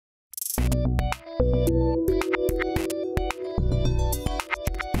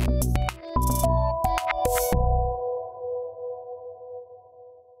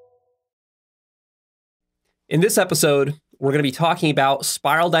In this episode, we're going to be talking about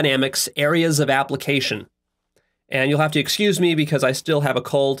spiral dynamics, areas of application. And you'll have to excuse me because I still have a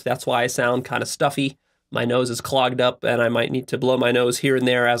cold. That's why I sound kind of stuffy. My nose is clogged up and I might need to blow my nose here and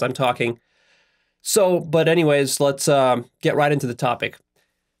there as I'm talking. But anyways, let's get right into the topic.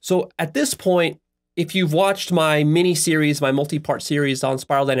 So at this point, if you've watched my mini-series, my multi-part series on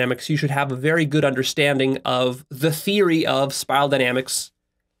spiral dynamics, you should have a very good understanding of the theory of spiral dynamics.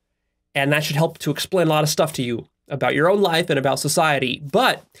 And that should help to explain a lot of stuff to you about your own life and about society.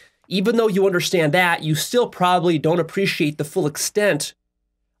 But even though you understand that, you still probably don't appreciate the full extent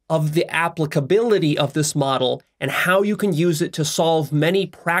of the applicability of this model and how you can use it to solve many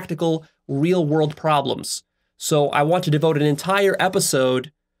practical, real-world problems. So I want to devote an entire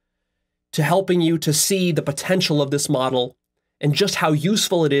episode to helping you to see the potential of this model and just how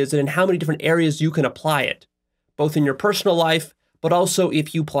useful it is and in how many different areas you can apply it, both in your personal life, but also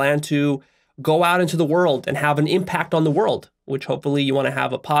if you plan to go out into the world and have an impact on the world, which hopefully you want to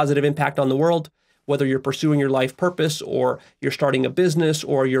have a positive impact on the world, whether you're pursuing your life purpose or you're starting a business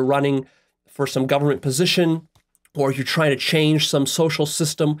or you're running for some government position or you're trying to change some social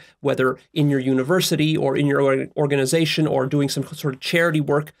system, whether in your university or in your organization or doing some sort of charity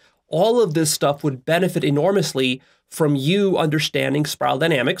work. All of this stuff would benefit enormously from you understanding spiral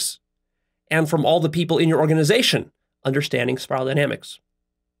dynamics and from all the people in your organization understanding spiral dynamics.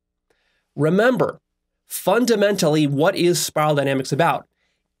 Remember, fundamentally, what is spiral dynamics about?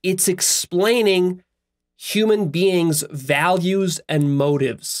 It's explaining human beings' values and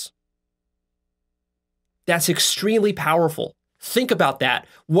motives. That's extremely powerful. Think about that.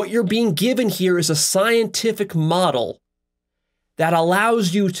 What you're being given here is a scientific model that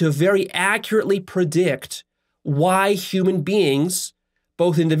allows you to very accurately predict why human beings,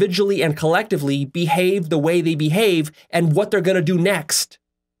 both individually and collectively, behave the way they behave and what they're going to do next.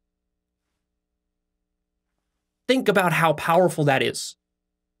 Think about how powerful that is.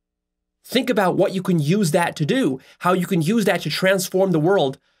 Think about what you can use that to do, how you can use that to transform the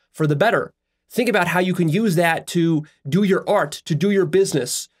world for the better. Think about how you can use that to do your art, to do your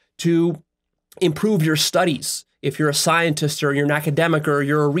business, to improve your studies, if you're a scientist or you're an academic or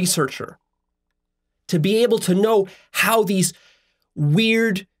you're a researcher. To be able to know how these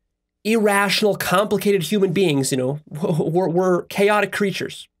weird, irrational, complicated human beings, we're chaotic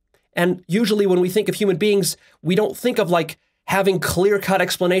creatures. And usually when we think of human beings, we don't think of like having clear-cut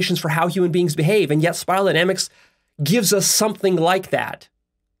explanations for how human beings behave. And yet spiral dynamics gives us something like that.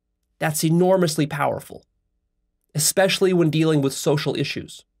 That's enormously powerful, especially when dealing with social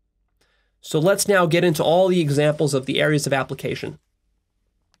issues. So let's now get into all the examples of the areas of application.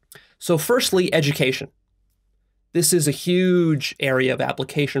 So firstly, education. This is a huge area of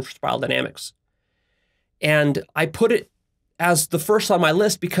application for spiral dynamics. And I put it as the first on my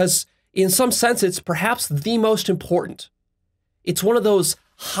list because in some sense, it's perhaps the most important. It's one of those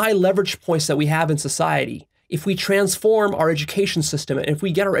high leverage points that we have in society. If we transform our education system, and if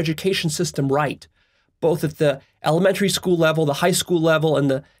we get our education system right, both at the elementary school level, the high school level, and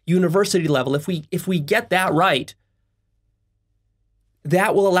the university level, if we get that right,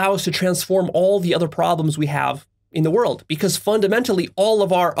 that will allow us to transform all the other problems we have in the world, because fundamentally all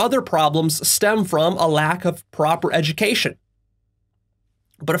of our other problems stem from a lack of proper education.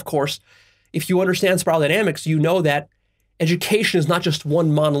 But of course, if you understand spiral dynamics, you know that education is not just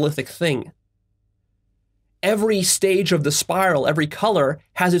one monolithic thing. Every stage of the spiral, every color,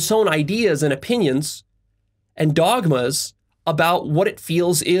 has its own ideas and opinions and dogmas about what it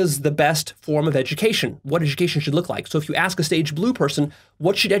feels is the best form of education, what education should look like. So if you ask a stage blue person,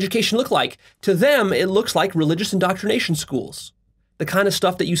 what should education look like? To them, it looks like religious indoctrination schools, the kind of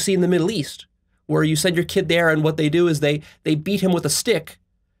stuff that you see in the Middle East, where you send your kid there and what they do is they beat him with a stick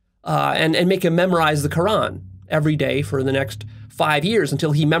and make him memorize the Quran every day for the next 5 years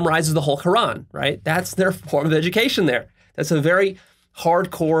until he memorizes the whole Quran, right? That's their form of education there. That's a very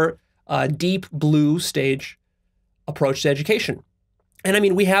hardcore, deep blue stage approach to education. And I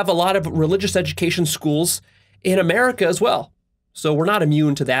mean, we have a lot of religious education schools in America as well. So we're not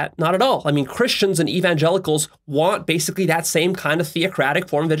immune to that, not at all. I mean, Christians and evangelicals want basically that same kind of theocratic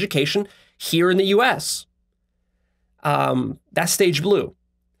form of education here in the US. That's stage blue.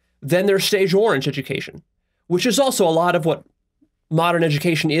 Then there's stage orange education, which is also a lot of what modern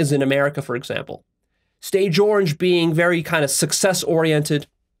education is in America, for example. Stage orange being very kind of success-oriented.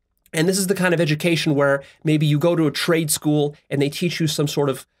 And this is the kind of education where maybe you go to a trade school and they teach you some sort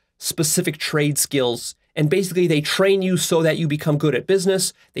of specific trade skills And basically, they train you so that you become good at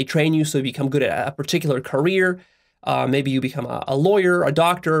business. They train you so you become good at a particular career. Maybe you become a lawyer, a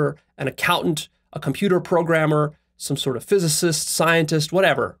doctor, an accountant, a computer programmer, some sort of physicist, scientist,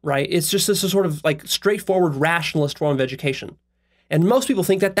 whatever, right? It's just this sort of like straightforward rationalist form of education. And most people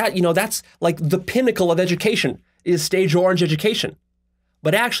think that that's like the pinnacle of education is stage orange education.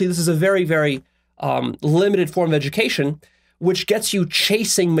 But actually, this is a very, very limited form of education, which gets you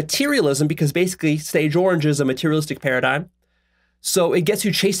chasing materialism, because basically stage orange is a materialistic paradigm. So it gets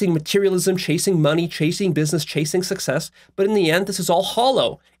you chasing materialism, chasing money, chasing business, chasing success. But in the end, this is all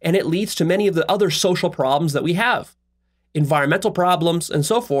hollow, and it leads to many of the other social problems that we have, environmental problems and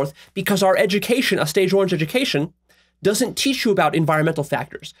so forth, because our education, a stage orange education, doesn't teach you about environmental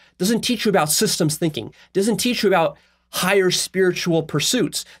factors, doesn't teach you about systems thinking, doesn't teach you about higher spiritual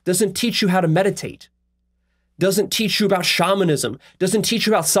pursuits, doesn't teach you how to meditate, doesn't teach you about shamanism, doesn't teach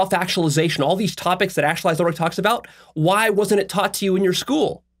you about self-actualization, all these topics that Actualized.org talks about. Why wasn't it taught to you in your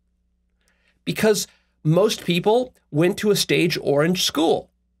school? Because most people went to a stage orange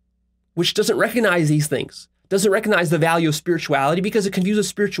school, which doesn't recognize these things, doesn't recognize the value of spirituality, because it confuses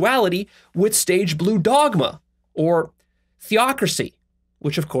spirituality with stage blue dogma or theocracy,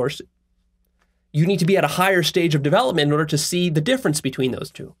 which of course, you need to be at a higher stage of development in order to see the difference between those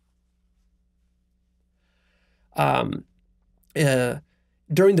two.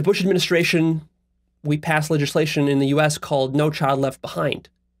 During the Bush administration, we passed legislation in the US called No Child Left Behind.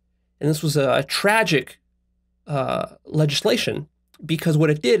 And this was a tragic legislation, because what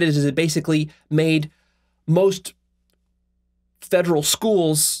it did is it basically made most federal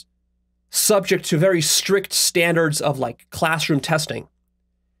schools subject to very strict standards of like classroom testing.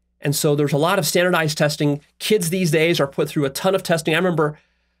 And so there's a lot of standardized testing. Kids these days are put through a ton of testing. I remember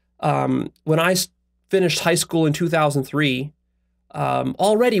when I finished high school in 2003,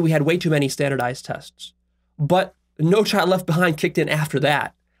 already we had way too many standardized tests. But No Child Left Behind kicked in after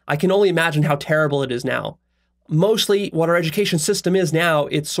that. I can only imagine how terrible it is now. Mostly what our education system is now,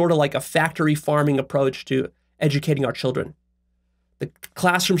 it's sort of like a factory farming approach to educating our children. The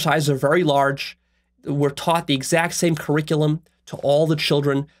classroom sizes are very large. We're taught the exact same curriculum to all the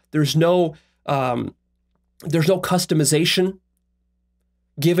children. There's no customization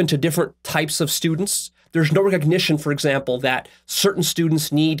given to different types of students. There's no recognition, for example, that certain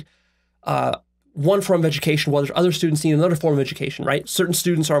students need one form of education while there's other students need another form of education, right? Certain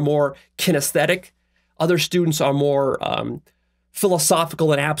students are more kinesthetic. Other students are more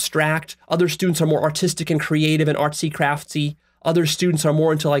philosophical and abstract. Other students are more artistic and creative and artsy, craftsy. Other students are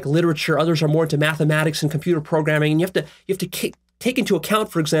more into like literature. Others are more into mathematics and computer programming. And you have to take into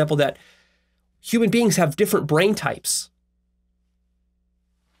account, for example, that human beings have different brain types,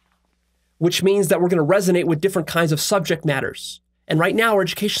 which means that we're going to resonate with different kinds of subject matters. And right now, our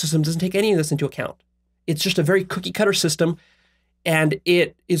education system doesn't take any of this into account. It's just a very cookie cutter system, and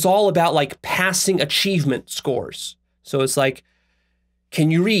it is all about like passing achievement scores. So it's like,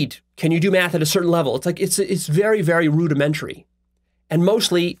 can you read? Can you do math at a certain level? It's like, it's very, very rudimentary. And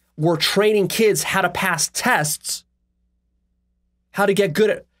mostly we're training kids how to pass tests, how to get good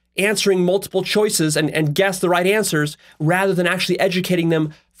at answering multiple choices and guess the right answers, rather than actually educating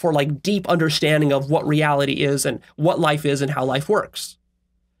them for like deep understanding of what reality is and what life is and how life works.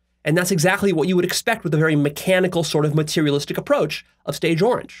 And that's exactly what you would expect with a very mechanical sort of materialistic approach of stage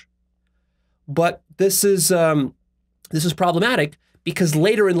orange. But this is problematic, because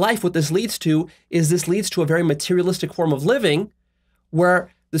later in life what this leads to a very materialistic form of living, where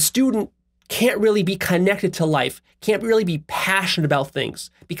the student can't really be connected to life, can't really be passionate about things,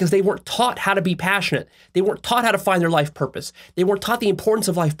 because they weren't taught how to be passionate. They weren't taught how to find their life purpose. They weren't taught the importance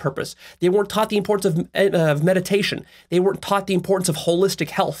of life purpose. They weren't taught the importance of meditation. They weren't taught the importance of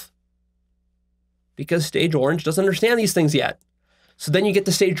holistic health, because stage orange doesn't understand these things yet. So then you get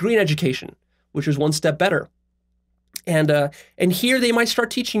the stage green education, which is one step better. And here they might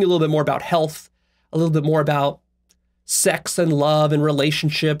start teaching you a little bit more about health, a little bit more about sex and love and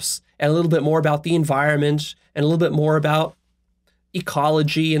relationships, and a little bit more about the environment, and a little bit more about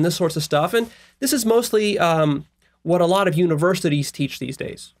ecology and this sorts of stuff. And this is mostly what a lot of universities teach these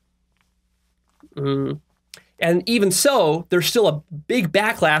days. And even so, there's still a big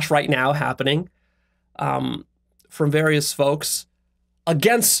backlash right now happening from various folks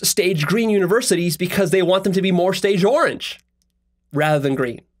against stage green universities, because they want them to be more stage orange rather than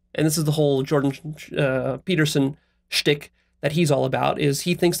green. And this is the whole Jordan Peterson shtick that he's all about, is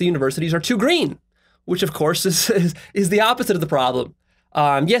he thinks the universities are too green, which of course is the opposite of the problem.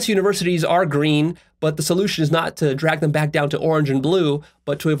 Yes, universities are green, but the solution is not to drag them back down to orange and blue,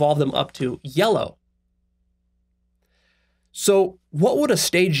 but to evolve them up to yellow. So what would a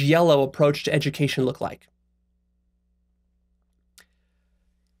stage yellow approach to education look like?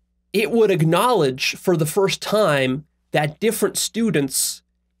 It would acknowledge for the first time that different students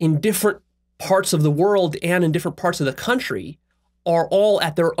in different parts of the world and in different parts of the country are all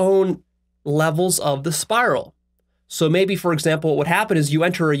at their own levels of the spiral. So maybe, for example, what would happen is you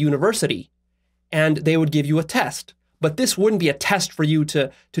enter a university and they would give you a test. But this wouldn't be a test for you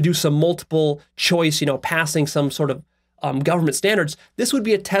to do some multiple choice, passing some sort of government standards. This would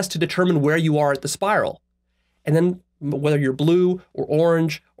be a test to determine where you are at the spiral. And then whether you're blue or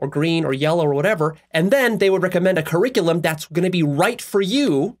orange or green or yellow or whatever, and then they would recommend a curriculum that's going to be right for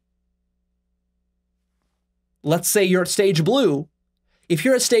you. Let's say you're at stage blue. If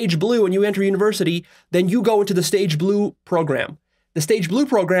you're at stage blue and you enter university, then you go into the stage blue program. The stage blue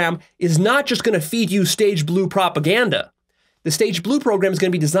program is not just going to feed you stage blue propaganda. The stage blue program is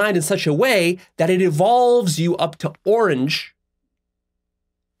going to be designed in such a way that it evolves you up to orange,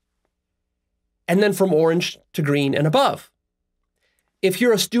 and then from orange to green and above. If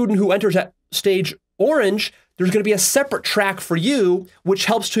you're a student who enters at stage orange, there's going to be a separate track for you, which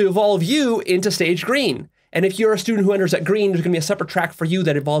helps to evolve you into stage green. And if you're a student who enters at green, there's going to be a separate track for you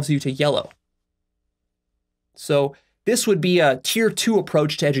that evolves you to yellow. So this would be a tier 2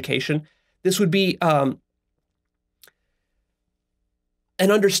 approach to education. This would be an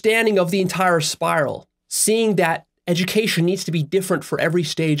understanding of the entire spiral, seeing that education needs to be different for every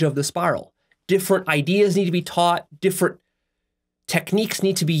stage of the spiral. Different ideas need to be taught, different techniques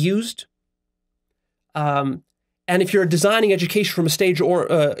need to be used. And if you're designing education from a stage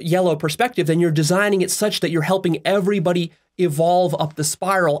or yellow perspective, then you're designing it such that you're helping everybody evolve up the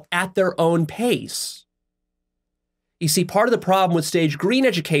spiral at their own pace. You see, part of the problem with stage green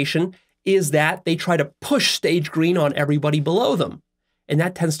education is that they try to push stage green on everybody below them. And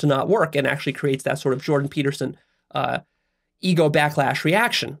that tends to not work and actually creates that sort of Jordan Peterson ego backlash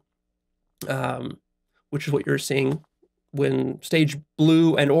reaction, which is what you're seeing when stage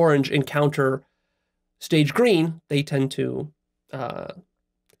blue and orange encounter stage green. They tend to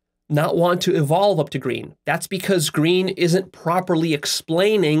not want to evolve up to green. That's because green isn't properly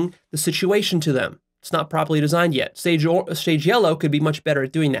explaining the situation to them. It's not properly designed yet. Stage yellow could be much better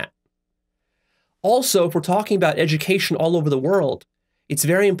at doing that. Also, if we're talking about education all over the world, it's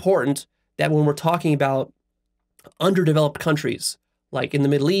very important that when we're talking about underdeveloped countries, like in the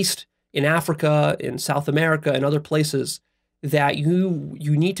Middle East, in Africa, in South America, and other places, that you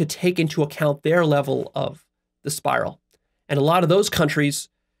need to take into account their level of the spiral. And a lot of those countries,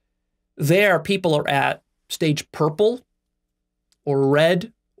 there people are at stage purple or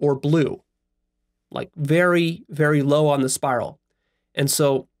red or blue, like very, very low on the spiral. And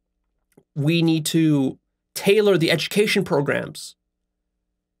so we need to tailor the education programs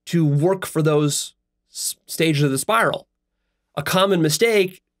to work for those stages of the spiral. A common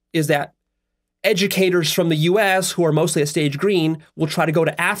mistake is that educators from the US who are mostly at stage green will try to go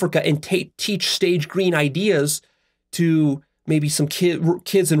to Africa and teach stage green ideas to maybe some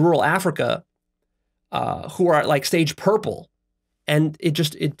kids in rural Africa who are at like stage purple. And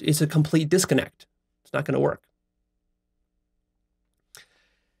it's a complete disconnect. It's not going to work.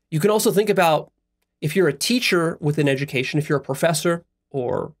 You can also think about if you're a teacher within education, if you're a professor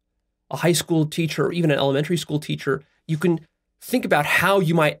or a high school teacher or even an elementary school teacher, you can think about how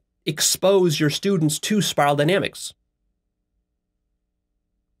you might expose your students to spiral dynamics.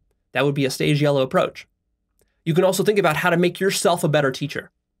 That would be a stage yellow approach. You can also think about how to make yourself a better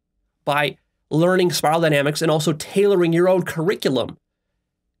teacher by learning spiral dynamics and also tailoring your own curriculum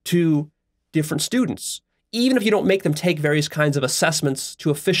to different students. Even if you don't make them take various kinds of assessments to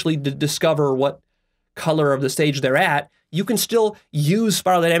officially discover what color of the stage they're at, you can still use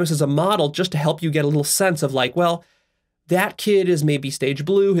spiral dynamics as a model just to help you get a little sense of like, well, that kid is maybe stage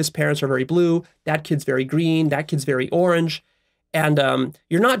blue, his parents are very blue, that kid's very green, that kid's very orange. And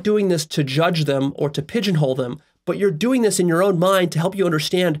you're not doing this to judge them or to pigeonhole them, but you're doing this in your own mind to help you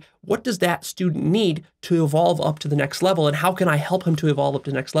understand what does that student need to evolve up to the next level and how can I help him to evolve up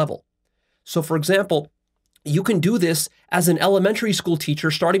to the next level. So for example, you can do this as an elementary school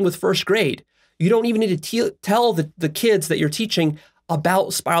teacher starting with first grade. You don't even need to tell the kids that you're teaching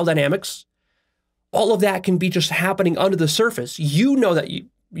about spiral dynamics. All of that can be just happening under the surface. You know that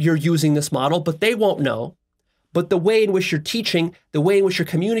you're using this model, but they won't know. But the way in which you're teaching, the way in which you're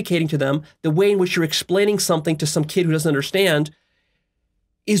communicating to them, the way in which you're explaining something to some kid who doesn't understand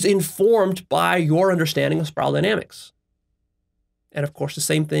is informed by your understanding of spiral dynamics. And of course, the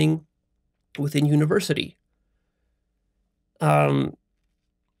same thing within university. And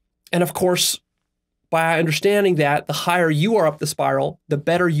of course, by understanding that the higher you are up the spiral, the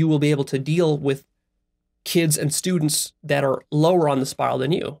better you will be able to deal with kids and students that are lower on the spiral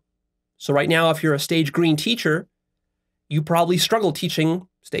than you. So right now, if you're a stage green teacher, you probably struggle teaching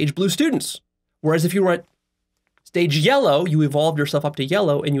stage blue students. Whereas if you were at stage yellow, you evolved yourself up to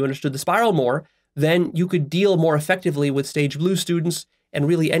yellow and you understood the spiral more, then you could deal more effectively with stage blue students and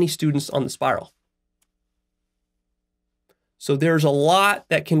really any students on the spiral. So there's a lot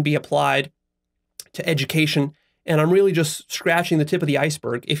that can be applied to education, and I'm really just scratching the tip of the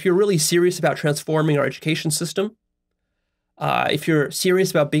iceberg. If you're really serious about transforming our education system, if you're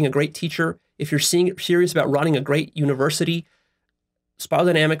serious about being a great teacher, if you're serious about running a great university, spiral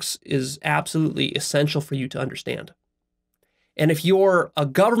dynamics is absolutely essential for you to understand. And if you're a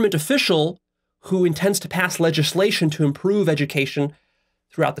government official who intends to pass legislation to improve education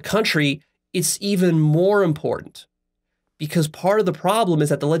throughout the country, it's even more important. Because part of the problem is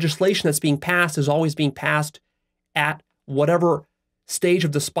that the legislation that's being passed is always being passed at whatever stage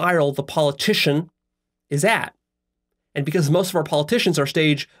of the spiral the politician is at. And because most of our politicians are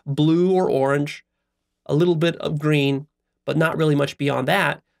stage blue or orange, a little bit of green, but not really much beyond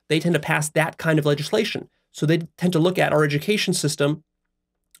that, they tend to pass that kind of legislation. So they tend to look at our education system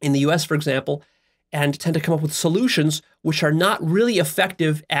in the US, for example, and tend to come up with solutions which are not really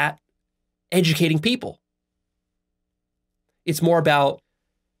effective at educating people. It's more about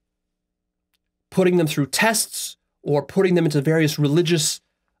putting them through tests or putting them into various religious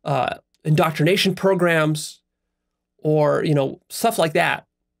indoctrination programs or, stuff like that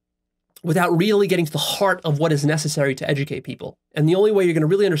without really getting to the heart of what is necessary to educate people. And the only way you're going to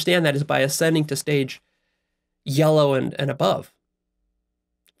really understand that is by ascending to stage yellow and above.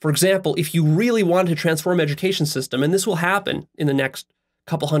 For example, if you really wanted to transform education system, and this will happen in the next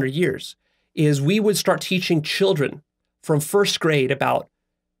couple hundred years, is we would start teaching children from first grade about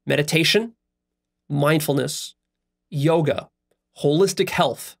meditation, mindfulness, yoga, holistic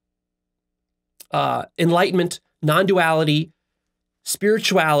health, enlightenment, non-duality,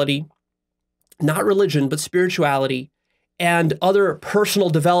 spirituality, not religion, but spirituality, and other personal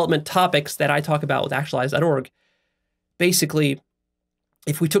development topics that I talk about with Actualized.org. Basically,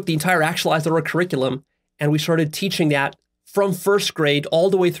 if we took the entire Actualized.org curriculum and we started teaching that from first grade all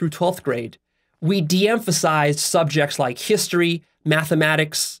the way through 12th grade, we de-emphasized subjects like history,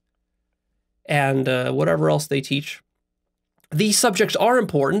 mathematics, and whatever else they teach. These subjects are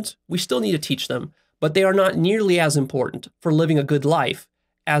important. We still need to teach them, but they are not nearly as important for living a good life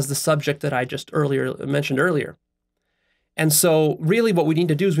as the subject that I just mentioned earlier. And so really what we need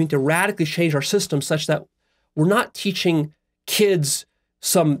to do is we need to radically change our system such that we're not teaching kids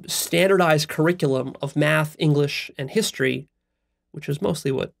some standardized curriculum of math, English, and history, which is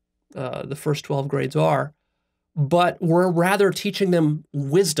mostly what the first 12 grades are, but we're rather teaching them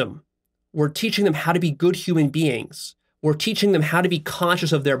wisdom. We're teaching them how to be good human beings. We're teaching them how to be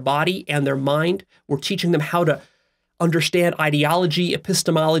conscious of their body and their mind. We're teaching them how to understand ideology,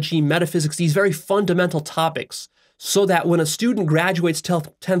 epistemology, metaphysics, these very fundamental topics, so that when a student graduates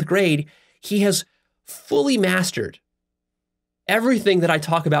 10th grade, he has fully mastered everything that I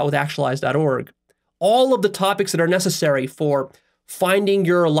talk about with Actualized.org, all of the topics that are necessary for finding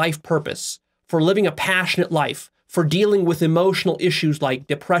your life purpose, for living a passionate life, for dealing with emotional issues like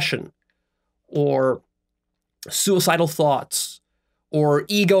depression or suicidal thoughts or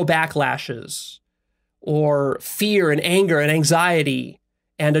ego backlashes or fear and anger and anxiety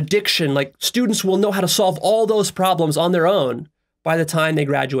and addiction. Like, students will know how to solve all those problems on their own by the time they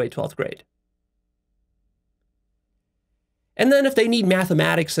graduate 12th grade. And then if they need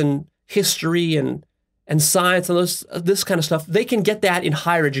mathematics and history and science and this kind of stuff, they can get that in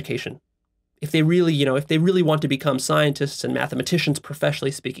higher education. If they really want to become scientists and mathematicians,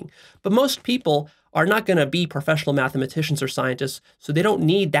 professionally speaking. But most people are not going to be professional mathematicians or scientists, so they don't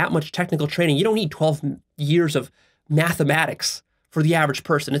need that much technical training. You don't need 12 years of mathematics for the average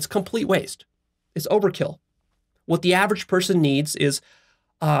person. It's complete waste. It's overkill. What the average person needs is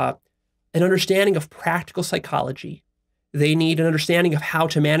an understanding of practical psychology. They need an understanding of how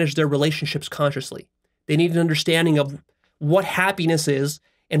to manage their relationships consciously. They need an understanding of what happiness is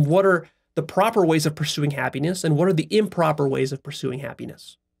and what are the proper ways of pursuing happiness and what are the improper ways of pursuing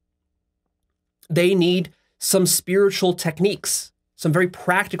happiness. They need some spiritual techniques, some very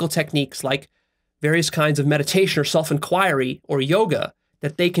practical techniques like various kinds of meditation or self-inquiry or yoga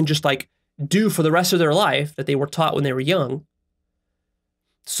that they can just do for the rest of their life that they were taught when they were young,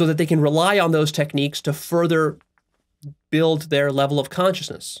 so that they can rely on those techniques to further build their level of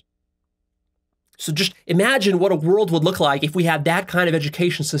consciousness. So just imagine what a world would look like if we had that kind of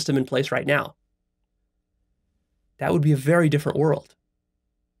education system in place right now. That would be a very different world.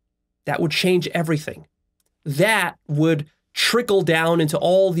 That would change everything. That would trickle down into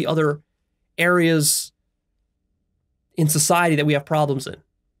all the other areas in society that we have problems in.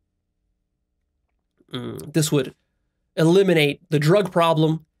 This would eliminate the drug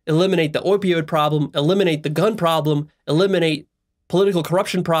problem, eliminate the opioid problem, eliminate the gun problem, eliminate political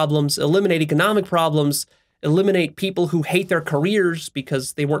corruption problems, eliminate economic problems, eliminate people who hate their careers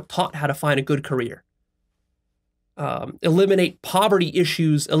because they weren't taught how to find a good career. Eliminate poverty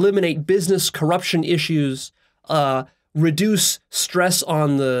issues, eliminate business corruption issues, reduce stress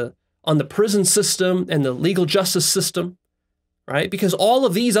on the prison system and the legal justice system, right? Because all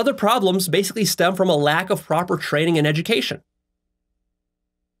of these other problems basically stem from a lack of proper training and education.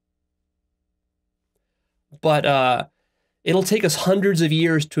 But it'll take us hundreds of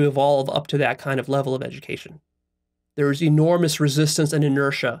years to evolve up to that kind of level of education. There is enormous resistance and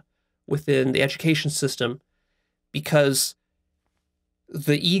inertia within the education system because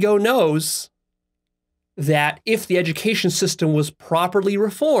the ego knows that if the education system was properly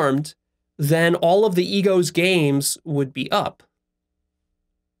reformed, then all of the ego's games would be up.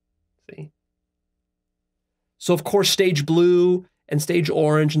 See? So of course, stage blue and stage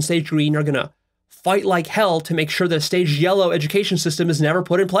orange and stage green are going to fight like hell to make sure that a stage yellow education system is never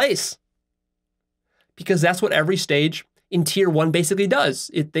put in place. Because that's what every stage in tier 1 basically does.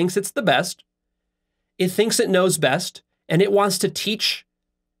 It thinks it's the best. It thinks it knows best, and it wants to teach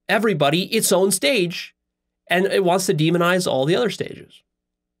everybody its own stage, and it wants to demonize all the other stages.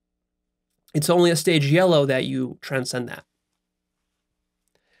 It's only a stage yellow that you transcend that.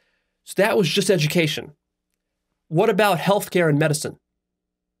 So that was just education. What about healthcare and medicine?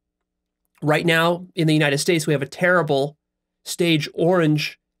 Right now in the United States, we have a terrible stage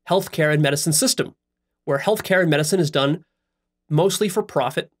orange healthcare and medicine system, where healthcare and medicine is done mostly for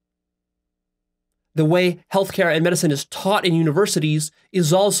profit. The way healthcare and medicine is taught in universities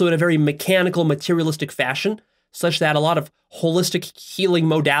is also in a very mechanical, materialistic fashion, such that a lot of holistic healing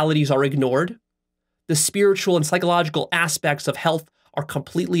modalities are ignored. The spiritual and psychological aspects of health are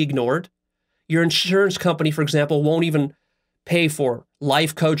completely ignored. Your insurance company, for example, won't even pay for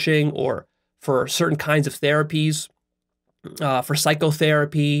life coaching or for certain kinds of therapies, for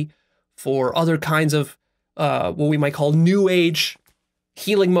psychotherapy, for other kinds of what we might call new age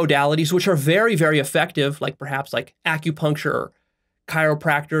healing modalities, which are very, very effective, like perhaps like acupuncture or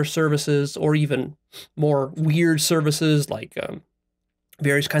chiropractor services, or even more weird services like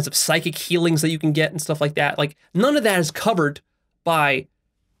various kinds of psychic healings that you can get and stuff like that. Like none of that is covered by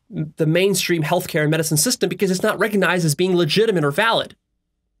the mainstream healthcare and medicine system because it's not recognized as being legitimate or valid,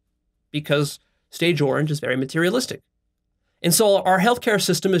 because stage orange is very materialistic. And so our healthcare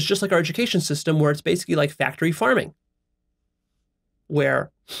system is just like our education system, where it's basically like factory farming,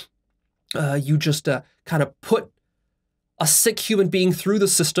 where you just kind of put a sick human being through the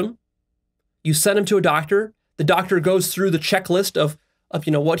system. You send him to a doctor. The doctor goes through the checklist of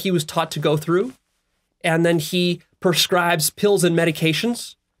what he was taught to go through, and then he prescribes pills and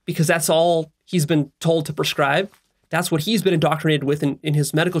medications because that's all he's been told to prescribe. That's what he's been indoctrinated with in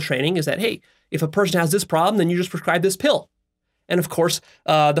his medical training, is that, hey, if a person has this problem, then you just prescribe this pill. And of course,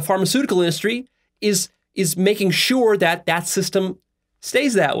 the pharmaceutical industry is making sure that that system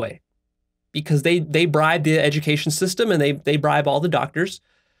stays that way, because they bribe the education system and they bribe all the doctors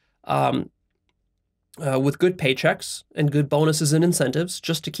with good paychecks and good bonuses and incentives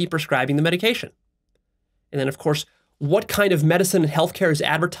just to keep prescribing the medication. And then, of course, what kind of medicine and healthcare is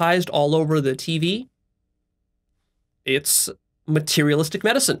advertised all over the TV? It's materialistic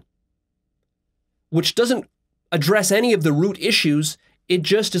medicine, which doesn't address any of the root issues. It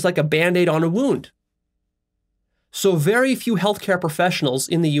just is like a Band-Aid on a wound. So very few healthcare professionals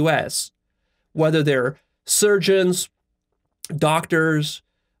in the US, whether they're surgeons, doctors,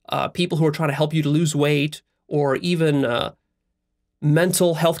 people who are trying to help you to lose weight, or even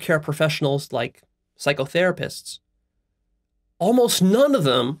mental healthcare professionals like psychotherapists, almost none of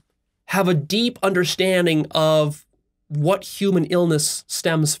them have a deep understanding of what human illness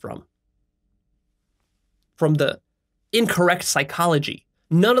stems from the incorrect psychology.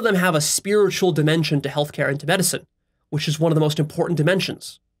 None of them have a spiritual dimension to healthcare and to medicine, which is one of the most important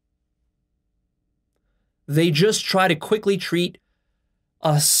dimensions. They just try to quickly treat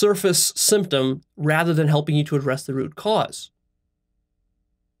a surface symptom rather than helping you to address the root cause.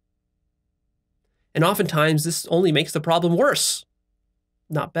 And oftentimes, this only makes the problem worse,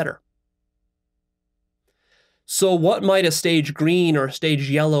 not better. So what might a stage green or a stage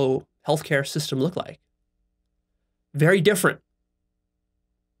yellow healthcare system look like? Very different.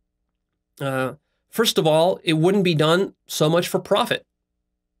 First of all, it wouldn't be done so much for profit.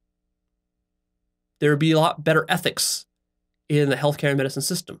 There would be a lot better ethics in the healthcare and medicine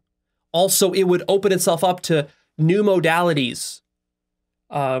system. Also, it would open itself up to new modalities,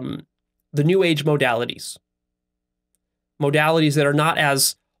 the new age modalities. modalities that are not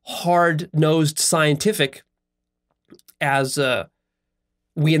as hard-nosed scientific as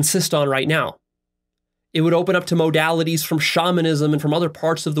we insist on right now. It would open up to modalities from shamanism and from other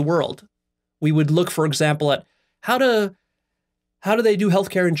parts of the world. We would look, for example, at how do they do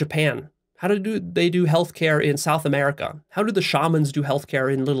healthcare in Japan? How do they do healthcare in South America? How do the shamans do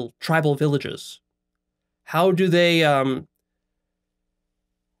healthcare in little tribal villages? How do they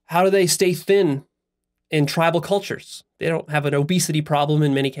stay thin in tribal cultures? They don't have an obesity problem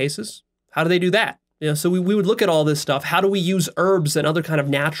in many cases. How do they do that? So we would look at all this stuff. How do we use herbs and other kind of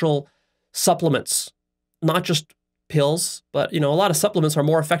natural supplements? Not just pills, but a lot of supplements are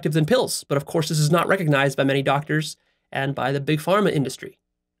more effective than pills. But of course, this is not recognized by many doctors and by the big pharma industry.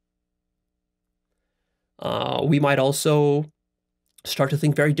 We might also start to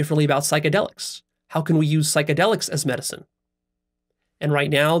think very differently about psychedelics. How can we use psychedelics as medicine? And right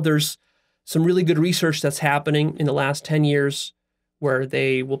now, there's some really good research that's happening in the last 10 years where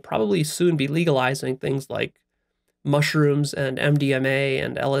they will probably soon be legalizing things like mushrooms and MDMA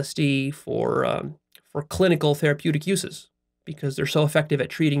and LSD for clinical therapeutic uses because they're so effective at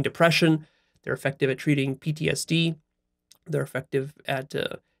treating depression, they're effective at treating PTSD, they're effective at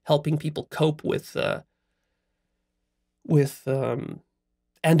helping people cope with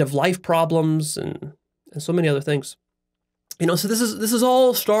end-of-life problems and so many other things. So this is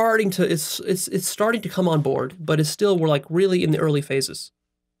all starting to it's starting to come on board, but we're like really in the early phases.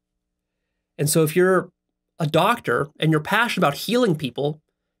 And so if you're a doctor and you're passionate about healing people,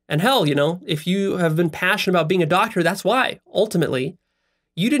 and hell, if you have been passionate about being a doctor, that's why ultimately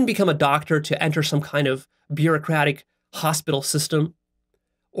you didn't become a doctor to enter some kind of bureaucratic hospital system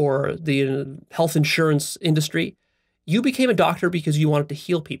or the health insurance industry. You became a doctor because you wanted to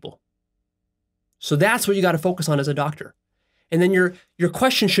heal people. So that's what you got to focus on as a doctor. And then your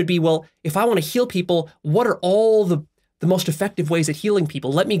question should be, well, if I want to heal people, what are all the most effective ways at healing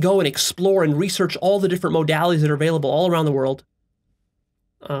people? Let me go and explore and research all the different modalities that are available all around the world,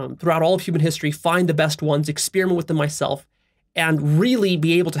 throughout all of human history, find the best ones, experiment with them myself, and really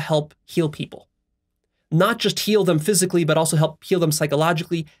be able to help heal people. Not just heal them physically, but also help heal them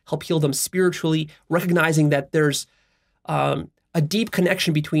psychologically, help heal them spiritually, recognizing that there's a deep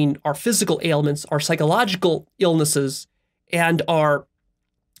connection between our physical ailments, our psychological illnesses, and our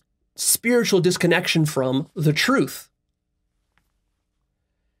spiritual disconnection from the truth.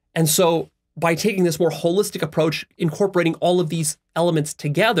 And so by taking this more holistic approach, incorporating all of these elements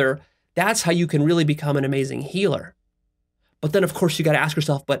together, that's how you can really become an amazing healer. But then, of course, you got to ask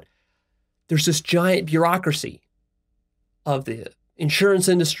yourself, but there's this giant bureaucracy of the insurance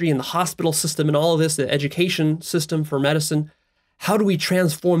industry and the hospital system and all of this, the education system for medicine. How do we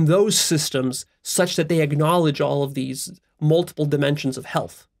transform those systems such that they acknowledge all of these multiple dimensions of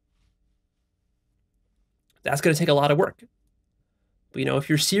health? That's going to take a lot of work. But, if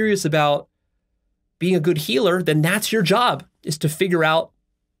you're serious about being a good healer, then that's your job, is to figure out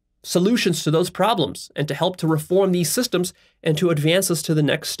solutions to those problems and to help to reform these systems and to advance us to the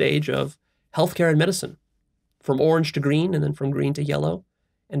next stage of healthcare and medicine, from orange to green and then from green to yellow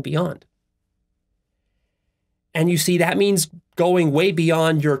and beyond. And you see, that means going way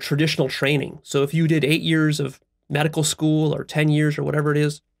beyond your traditional training. So if you did 8 years of medical school or 10 years or whatever it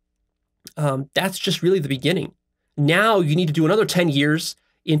is, that's just really the beginning. Now you need to do another 10 years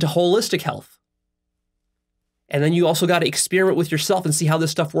into holistic health. And then you also got to experiment with yourself and see how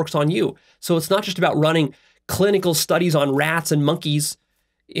this stuff works on you. So it's not just about running clinical studies on rats and monkeys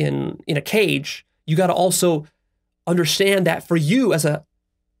in a cage. You got to also understand that for you as a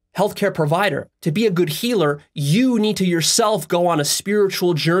healthcare provider, to be a good healer, you need to yourself go on a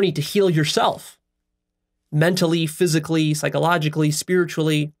spiritual journey to heal yourself. Mentally, physically, psychologically,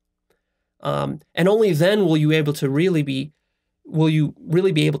 spiritually. And only then will you really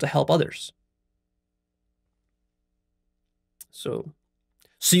be able to help others. So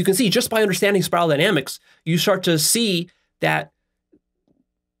you can see, just by understanding spiral dynamics, you start to see that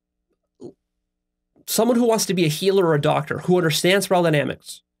someone who wants to be a healer or a doctor who understands spiral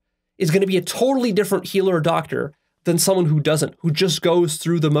dynamics is going to be a totally different healer or doctor than someone who doesn't, who just goes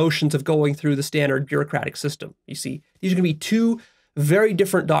through the motions of going through the standard bureaucratic system. You see, these are going to be two very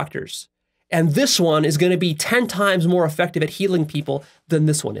different doctors. And this one is going to be 10 times more effective at healing people than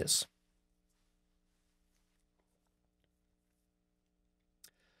this one is.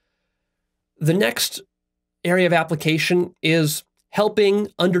 The next area of application is helping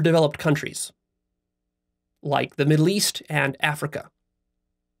underdeveloped countries like the Middle East and Africa.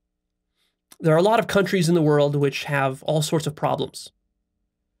 There are a lot of countries in the world which have all sorts of problems.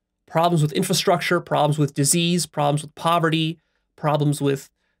 Problems with infrastructure, problems with disease, problems with poverty, problems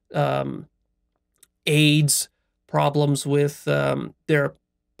with AIDS, problems with their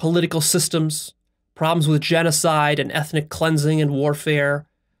political systems, problems with genocide and ethnic cleansing and warfare,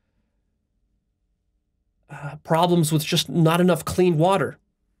 problems with just not enough clean water,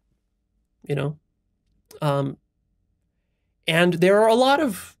 you know. And there are a lot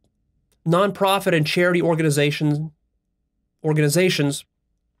of nonprofit and charity organizations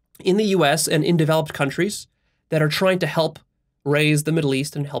in the U.S. and in developed countries that are trying to help raise the Middle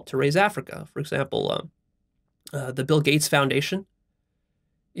East and help to raise Africa. For example, the Bill Gates Foundation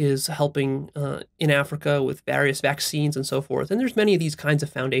is helping in Africa with various vaccines and so forth. And there's many of these kinds of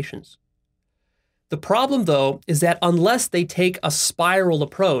foundations. The problem, though, is that unless they take a spiral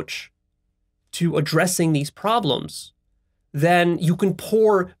approach to addressing these problems, then you can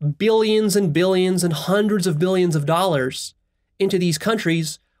pour billions and billions and hundreds of billions of dollars into these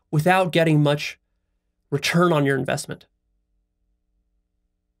countries without getting much return on your investment.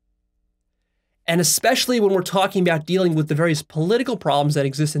 And especially when we're talking about dealing with the various political problems that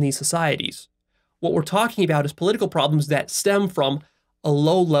exist in these societies. What we're talking about is political problems that stem from a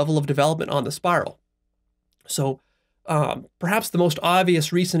low level of development on the spiral. So perhaps the most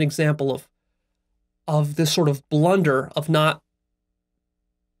obvious recent example of this sort of blunder of not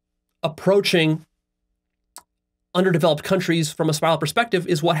approaching underdeveloped countries from a spiral perspective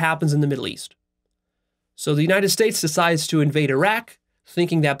is what happens in the Middle East. So the United States decides to invade Iraq,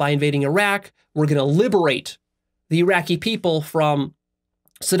 thinking that by invading Iraq, we're going to liberate the Iraqi people from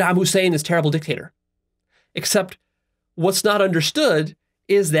Saddam Hussein, this terrible dictator. Except what's not understood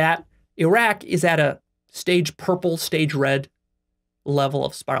is that Iraq is at a stage purple, stage red level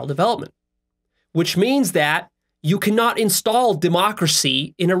of spiral development, which means that you cannot install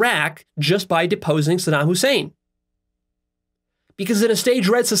democracy in Iraq just by deposing Saddam Hussein. Because in a stage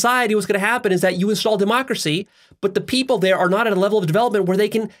red society, what's going to happen is that you install democracy, but the people there are not at a level of development where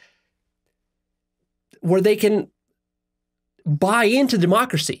they can buy into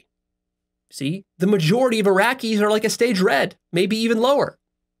democracy. See, the majority of Iraqis are like a stage red, maybe even lower.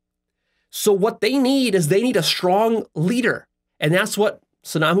 So what they need is they need a strong leader. And that's what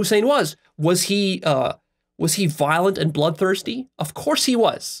Saddam Hussein was. Was he violent and bloodthirsty? Of course he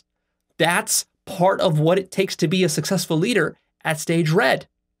was. That's part of what it takes to be a successful leader at stage red,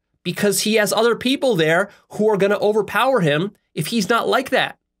 because he has other people there who are going to overpower him if he's not like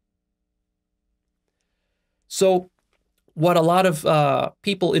that. So what a lot of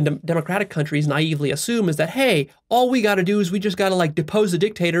people in democratic countries naively assume is that, hey, all we got to do is we just got to like depose the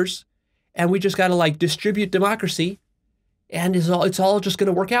dictators and we just got to like distribute democracy and it's all just going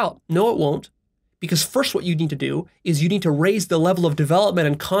to work out. No, it won't. Because first what you need to do is you need to raise the level of development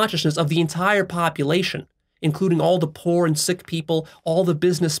and consciousness of the entire population, including all the poor and sick people, all the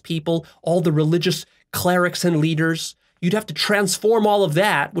business people, all the religious clerics and leaders. You'd have to transform all of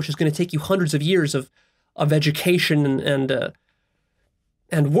that, which is going to take you hundreds of years of education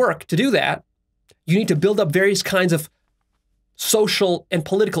and work to do that. You need to build up various kinds of social and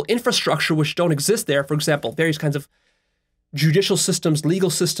political infrastructure which don't exist there. For example, various kinds of judicial systems, legal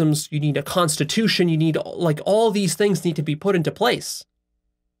systems. You need a constitution. You need, like, all these things need to be put into place.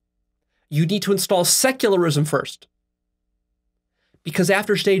 You need to install secularism first. Because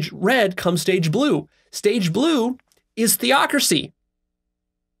after stage red comes stage blue. Stage blue is theocracy.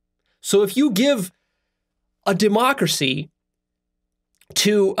 So if you give a democracy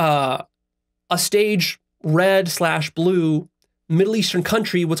to a stage red/blue Middle Eastern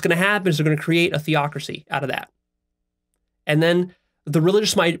country, what's going to happen is they're going to create a theocracy out of that. And then the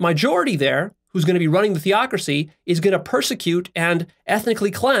religious majority there, who's going to be running the theocracy, is going to persecute and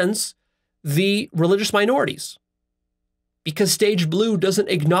ethnically cleanse the religious minorities. Because stage blue doesn't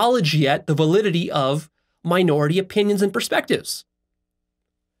acknowledge yet the validity of minority opinions and perspectives.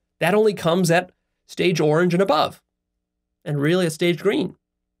 That only comes at stage orange and above, and really at stage green.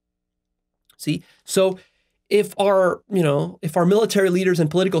 See, so if our military leaders and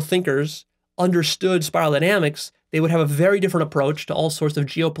political thinkers understood spiral dynamics, they would have a very different approach to all sorts of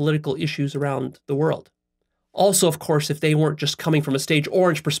geopolitical issues around the world. Also, of course, if they weren't just coming from a stage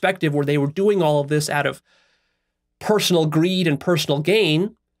orange perspective where they were doing all of this out of personal greed and personal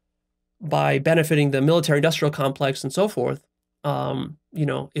gain by benefiting the military-industrial complex and so forth,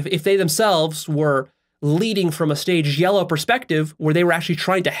 if they themselves were leading from a stage yellow perspective where they were actually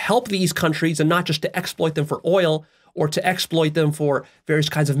trying to help these countries and not just to exploit them for oil or to exploit them for various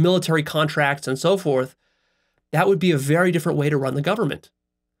kinds of military contracts and so forth, that would be a very different way to run the government.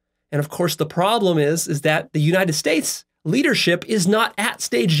 And of course, the problem is that the United States leadership is not at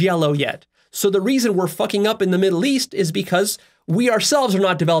stage yellow yet. So the reason we're fucking up in the Middle East is because we ourselves are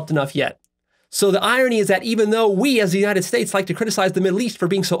not developed enough yet. So the irony is that even though we as the United States like to criticize the Middle East for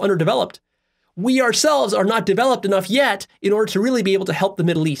being so underdeveloped, we ourselves are not developed enough yet in order to really be able to help the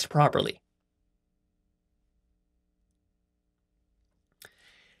Middle East properly.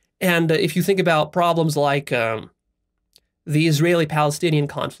 And if you think about problems like the Israeli-Palestinian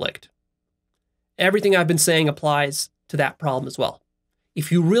conflict, everything I've been saying applies to that problem as well.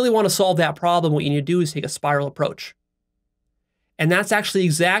 If you really want to solve that problem, what you need to do is take a spiral approach. And that's actually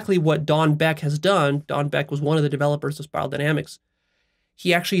exactly what Don Beck has done. Don Beck was one of the developers of spiral dynamics.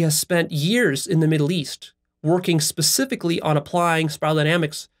 He actually has spent years in the Middle East working specifically on applying spiral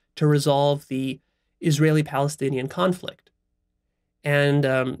dynamics to resolve the Israeli-Palestinian conflict.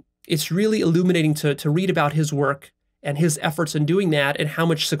 And it's really illuminating to read about his work and his efforts in doing that and how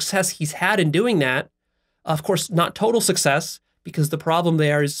much success he's had in doing that. Of course, not total success, because the problem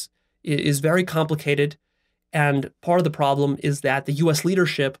there is very complicated. And part of the problem is that the U.S.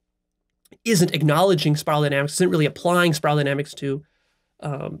 leadership isn't acknowledging spiral dynamics, isn't really applying spiral dynamics to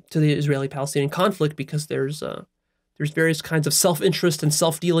the Israeli-Palestinian conflict, because there's various kinds of self-interest and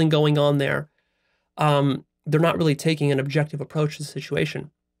self-dealing going on there. They're not really taking an objective approach to the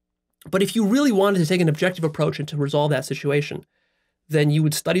situation. But if you really wanted to take an objective approach and to resolve that situation, then you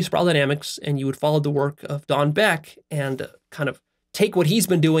would study spiral dynamics and you would follow the work of Don Beck and kind of take what he's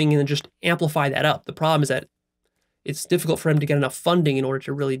been doing and then just amplify that up. The problem is that it's difficult for him to get enough funding in order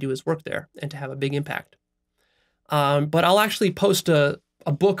to really do his work there and to have a big impact. But I'll actually post a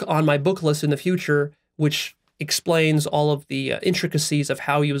book on my book list in the future, which explains all of the intricacies of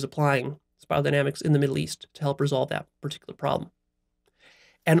how he was applying spiral dynamics in the Middle East to help resolve that particular problem.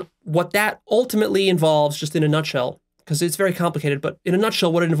 And what that ultimately involves, just in a nutshell, because it's very complicated, but in a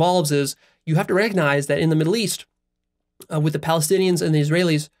nutshell, what it involves is you have to recognize that in the Middle East, with the Palestinians and the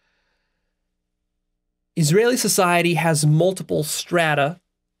Israelis, Israeli society has multiple strata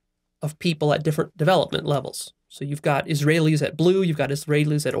of people at different development levels. So you've got Israelis at blue, you've got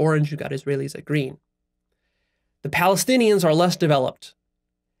Israelis at orange, you've got Israelis at green. The Palestinians are less developed,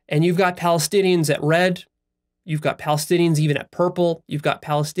 and you've got Palestinians at red, you've got Palestinians even at purple, you've got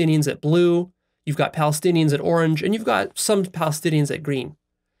Palestinians at blue, you've got Palestinians at orange, and you've got some Palestinians at green.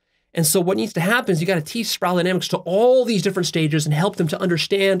 And so what needs to happen is you got to teach spiral dynamics to all these different stages and help them to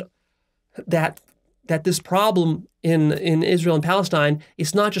understand that this problem in Israel and Palestine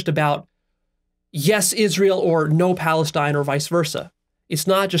is not just about yes, Israel or no Palestine or vice versa. It's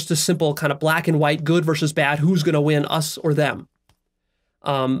not just a simple kind of black and white, good versus bad, who's going to win, us or them.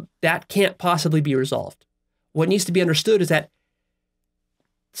 That can't possibly be resolved. What needs to be understood is that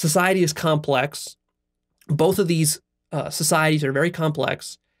society is complex. Both of these societies are very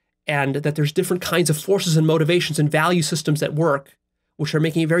complex, and that there's different kinds of forces and motivations and value systems at work, which are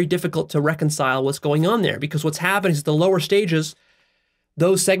making it very difficult to reconcile what's going on there. Because what's happening is the lower stages,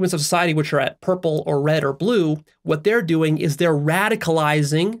 those segments of society which are at purple or red or blue, what they're doing is they're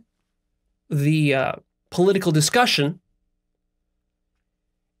radicalizing the political discussion,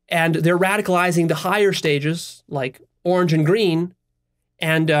 and they're radicalizing the higher stages like orange and green,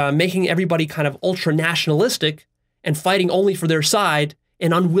 and making everybody kind of ultra-nationalistic and fighting only for their side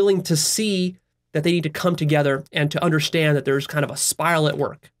and unwilling to see that they need to come together and to understand that there's kind of a spiral at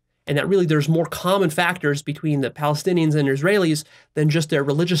work, and that really there's more common factors between the Palestinians and Israelis than just their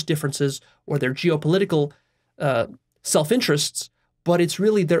religious differences or their geopolitical self-interests. But it's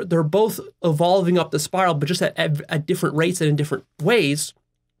really, they're both evolving up the spiral, but just at different rates and in different ways.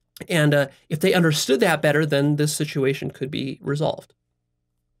 And if they understood that better, then this situation could be resolved.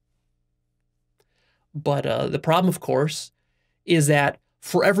 But the problem, of course, is that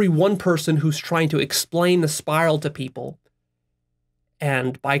for every one person who's trying to explain the spiral to people,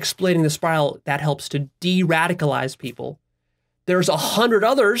 and by explaining the spiral, that helps to de-radicalize people, there's 100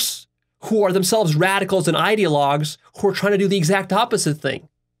 others who are themselves radicals and ideologues who are trying to do the exact opposite thing,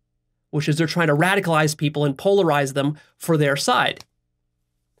 which is they're trying to radicalize people and polarize them for their side.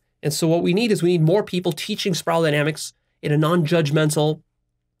 And so what we need more people teaching spiral dynamics in a non-judgmental,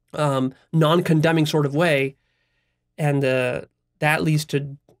 non-condemning sort of way, and that leads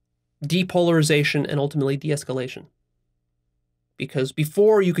to depolarization and ultimately de-escalation. Because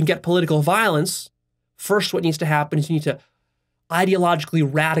before you can get political violence, first what needs to happen is you need to ideologically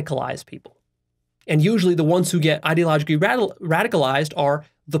radicalize people. And usually the ones who get ideologically radicalized are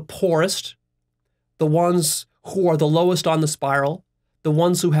the poorest, the ones who are the lowest on the spiral, the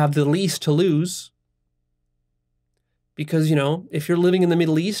ones who have the least to lose. Because, if you're living in the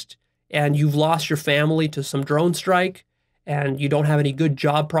Middle East and you've lost your family to some drone strike, and you don't have any good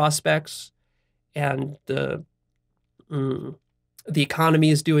job prospects, and the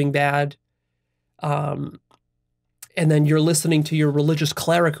economy is doing bad, and then you're listening to your religious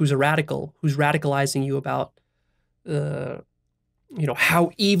cleric who's a radical, who's radicalizing you about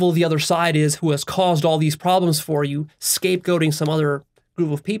how evil the other side is who has caused all these problems for you, scapegoating some other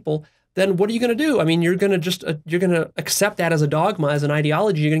group of people, then what are you going to do? I mean, you're going to accept that as a dogma, as an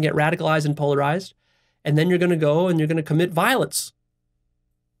ideology. You're going to get radicalized and polarized, and then you're going to go and you're going to commit violence.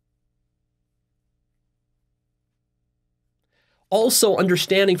 Also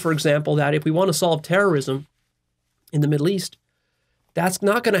understanding, for example, that if we want to solve terrorism in the Middle East, that's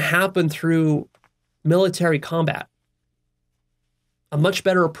not going to happen through military combat. A much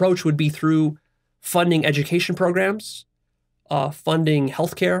better approach would be through funding education programs, funding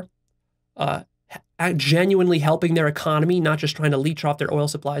healthcare, genuinely helping their economy, not just trying to leech off their oil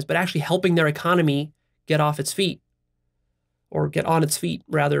supplies, but actually helping their economy get off its feet, or get on its feet,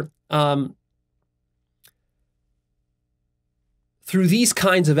 rather. Through these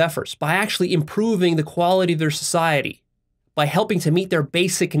kinds of efforts, by actually improving the quality of their society, by helping to meet their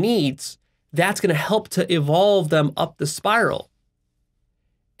basic needs, that's going to help to evolve them up the spiral.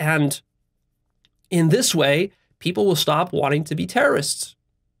 And in this way, people will stop wanting to be terrorists.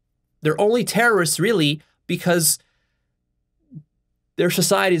 They're only terrorists, really, because their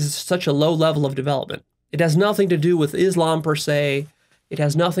society is such a low level of development. It has nothing to do with Islam per se. It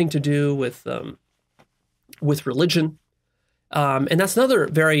has nothing to do with religion. And that's another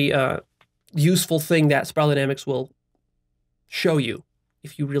very useful thing that spiral dynamics will show you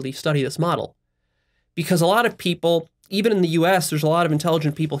if you really study this model. Because a lot of people, even in the US, there's a lot of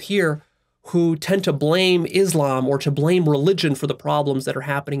intelligent people here who tend to blame Islam or to blame religion for the problems that are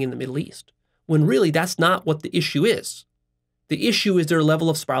happening in the Middle East, when really that's not what the issue is. The issue is their level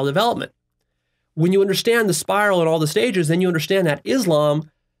of spiral development. When you understand the spiral and all the stages, then you understand that Islam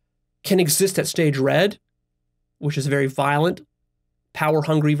can exist at stage red, which is a very violent,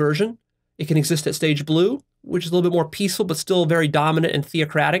 power-hungry version. It can exist at stage blue, which is a little bit more peaceful, but still very dominant and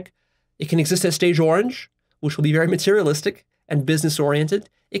theocratic. It can exist at stage orange, which will be very materialistic and business-oriented.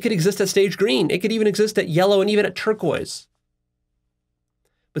 It could exist at stage green. It could even exist at yellow and even at turquoise.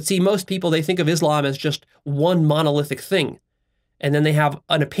 But see, most people, they think of Islam as just one monolithic thing. And then they have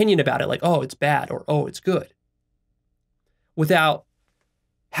an opinion about it, like, oh, it's bad, or oh, it's good. Without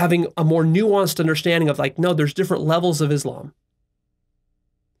having a more nuanced understanding of, like, no, there's different levels of Islam.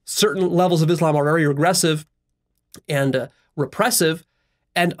 Certain levels of Islam are very regressive and repressive,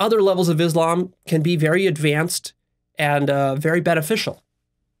 and other levels of Islam can be very advanced and very beneficial.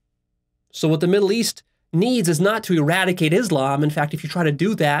 So what the Middle East needs is not to eradicate Islam. In fact, if you try to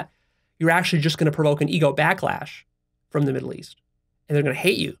do that, you're actually just going to provoke an ego backlash from the Middle East. And they're going to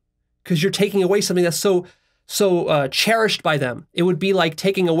hate you because you're taking away something that's so cherished by them. It would be like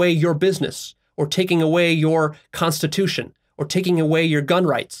taking away your business, or taking away your constitution, or taking away your gun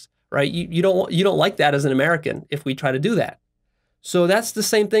rights, right? You don't like that as an American if we try to do that. So that's the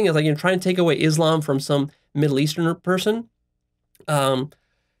same thing as, like, you're trying to take away Islam from some Middle Eastern person.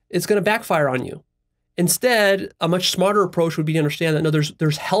 It's going to backfire on you. Instead, a much smarter approach would be to understand that, no,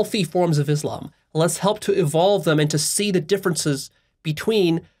 there's healthy forms of Islam. Let's help to evolve them and to see the differences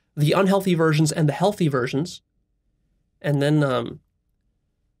between the unhealthy versions and the healthy versions. And then,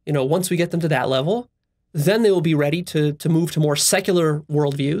 once we get them to that level, then they will be ready to move to more secular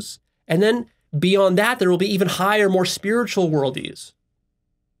worldviews. And then beyond that, there will be even higher, more spiritual worldviews.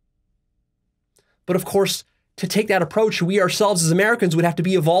 But of course, to take that approach, we ourselves as Americans would have to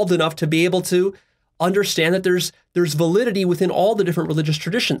be evolved enough to be able to understand that there's validity within all the different religious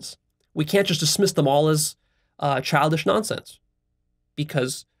traditions. We can't just dismiss them all as childish nonsense,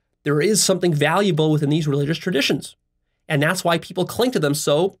 because there is something valuable within these religious traditions. And that's why people cling to them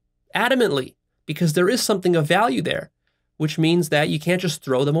so adamantly, because there is something of value there, which means that you can't just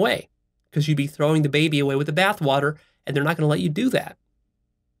throw them away, because you'd be throwing the baby away with the bathwater, and they're not going to let you do that.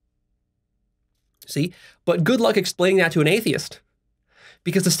 See? But good luck explaining that to an atheist,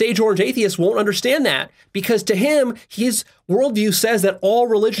 because the stage orange atheist won't understand that, because to him, his worldview says that all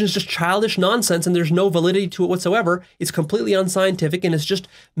religion is just childish nonsense and there's no validity to it whatsoever. It's completely unscientific and it's just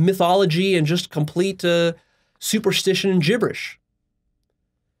mythology and just complete superstition and gibberish.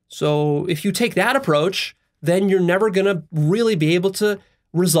 So if you take that approach, then you're never going to really be able to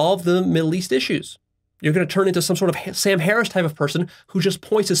resolve the Middle East issues. You're going to turn into some sort of Sam Harris type of person who just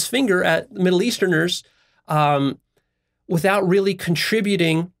points his finger at Middle Easterners without really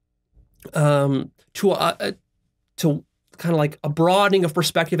contributing to kind of like a broadening of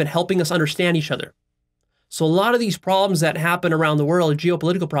perspective and helping us understand each other. So a lot of these problems that happen around the world,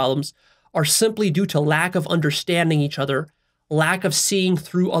 geopolitical problems, are simply due to lack of understanding each other, lack of seeing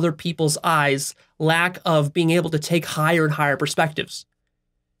through other people's eyes, lack of being able to take higher and higher perspectives.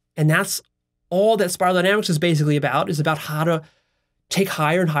 And that's all that spiral dynamics is basically about, is about how to take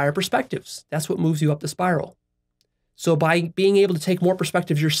higher and higher perspectives. That's what moves you up the spiral. So by being able to take more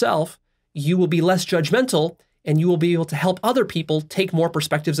perspectives yourself, you will be less judgmental and you will be able to help other people take more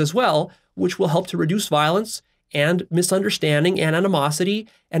perspectives as well, which will help to reduce violence and misunderstanding and animosity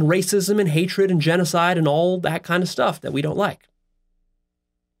and racism and hatred and genocide and all that kind of stuff that we don't like.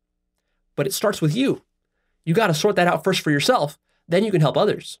 But it starts with you. You got to sort that out first for yourself. Then you can help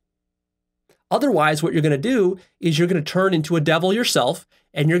others. Otherwise, what you're going to do is you're going to turn into a devil yourself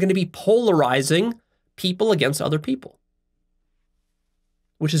and you're going to be polarizing people against other people,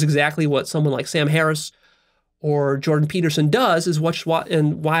 which is exactly what someone like Sam Harris or Jordan Peterson does, is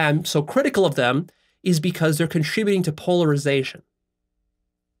and why I'm so critical of them is because they're contributing to polarization.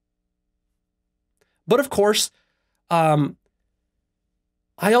 But of course, I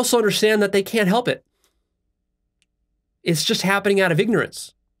also understand that they can't help it. It's just happening out of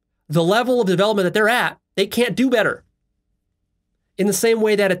ignorance. The level of development that they're at, they can't do better. In the same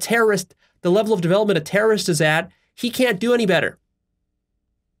way that a terrorist, the level of development a terrorist is at, he can't do any better.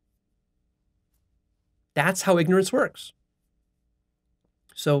 That's how ignorance works.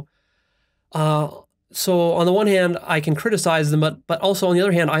 So on the one hand, I can criticize them, but also on the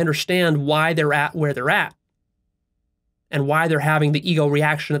other hand, I understand why they're at where they're at and why they're having the ego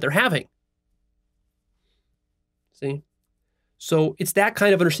reaction that they're having. See? So it's that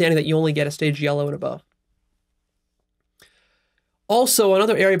kind of understanding that you only get at stage yellow and above. Also,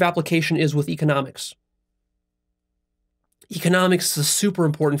 another area of application is with economics. Economics is a super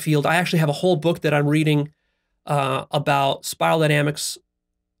important field. I actually have a whole book that I'm reading about spiral dynamics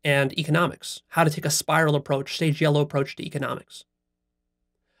and economics, how to take a spiral approach, stage yellow approach to economics.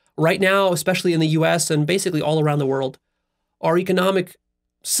 Right now, especially in the US and basically all around the world, our economic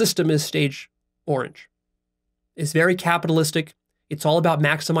system is stage orange. It's very capitalistic. It's all about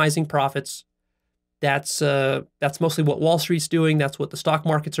maximizing profits. That's mostly what Wall Street's doing. That's what the stock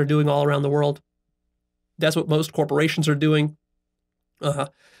markets are doing all around the world. That's what most corporations are doing.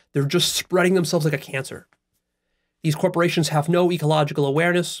 They're just spreading themselves like a cancer. These corporations have no ecological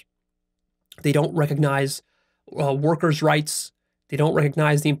awareness. They don't recognize workers' rights. They don't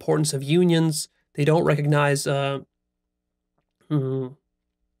recognize the importance of unions. They don't recognize the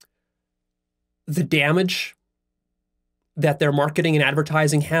damage that their marketing and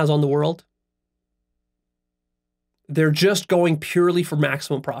advertising has on the world. They're just going purely for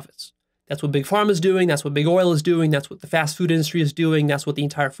maximum profits. That's what Big Pharma is doing. That's what Big Oil is doing. That's what the fast food industry is doing. That's what the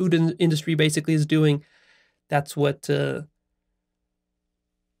entire food industry basically is doing. That's what,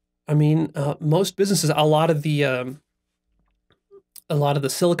 most businesses, a lot of the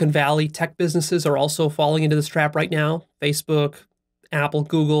Silicon Valley tech businesses are also falling into this trap right now. Facebook, Apple,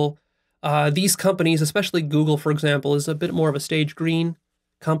 Google. These companies, especially Google, for example, is a bit more of a stage green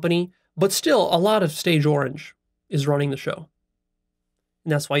company, but still a lot of stage orange is running the show.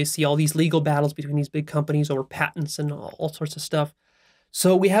 And that's why you see all these legal battles between these big companies over patents and all sorts of stuff.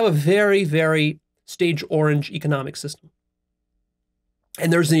 So we have a very, very stage orange economic system.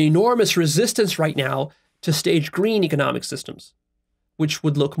 And there's an enormous resistance right now to stage green economic systems, which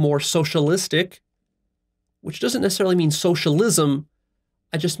would look more socialistic, which doesn't necessarily mean socialism.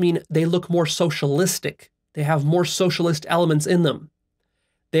 I just mean they look more socialistic. They have more socialist elements in them.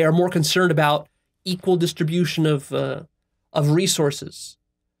 They are more concerned about equal distribution of resources,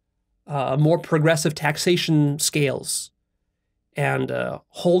 more progressive taxation scales, and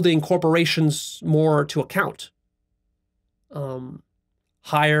holding corporations more to account,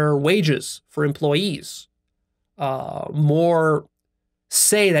 higher wages for employees, more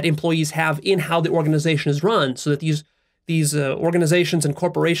say that employees have in how the organization is run, so that these organizations and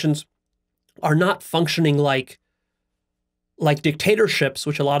corporations are not functioning like dictatorships,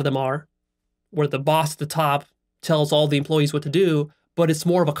 which a lot of them are, where the boss at the top tells all the employees what to do, but it's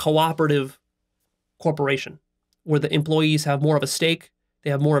more of a cooperative corporation where the employees have more of a stake, they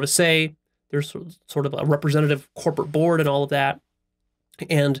have more of a say, there's sort of a representative corporate board and all of that.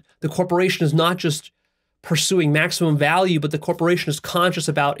 And the corporation is not just pursuing maximum value, but the corporation is conscious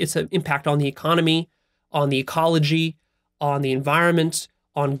about its impact on the economy, on the ecology, on the environment,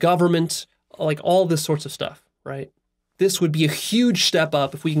 on government, like all this sorts of stuff, right? This would be a huge step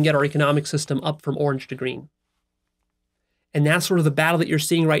up if we can get our economic system up from orange to green. And that's sort of the battle that you're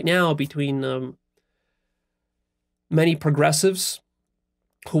seeing right now between many progressives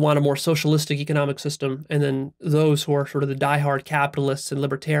who want a more socialistic economic system, and then those who are sort of the diehard capitalists and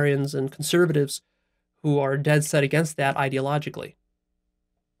libertarians and conservatives who are dead set against that ideologically.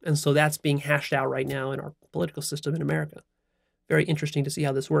 And so that's being hashed out right now in our political system in America. Very interesting to see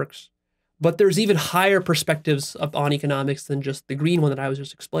how this works. But there's even higher perspectives on economics than just the green one that I was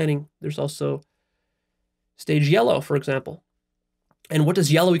just explaining. There's also stage yellow, for example. And what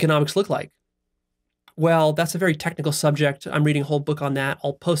does yellow economics look like? well, that's a very technical subject. I'm reading a whole book on that.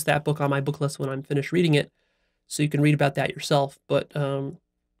 I'll post that book on my book list when I'm finished reading it, so you can read about that yourself. But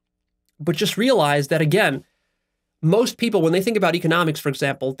just realize that, again, most people, when they think about economics, for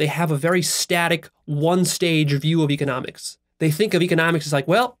example, they have a very static, one-stage view of economics. They think of economics as like,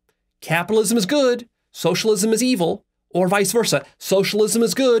 well, capitalism is good, socialism is evil, or vice versa. Socialism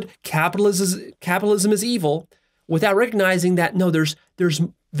is good, capitalism is evil, without recognizing that, no, there's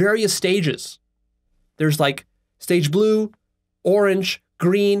various stages. There's like stage blue, orange,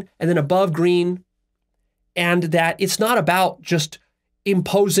 green, and then above green, and that it's not about just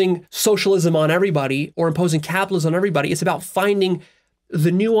imposing socialism on everybody or imposing capitalism on everybody. It's about finding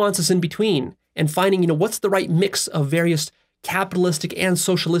the nuances in between and finding, what's the right mix of various capitalistic and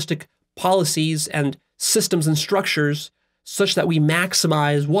socialistic policies and systems and structures such that we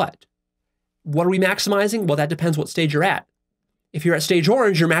maximize what? What are we maximizing? Well, that depends what stage you're at. If you're at stage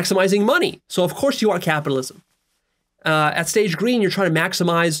orange, you're maximizing money. So of course you want capitalism. At stage green, you're trying to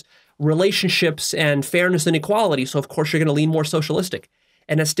maximize relationships and fairness and equality. So of course you're going to lean more socialistic.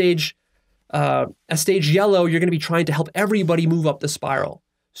 And at stage yellow, you're going to be trying to help everybody move up the spiral.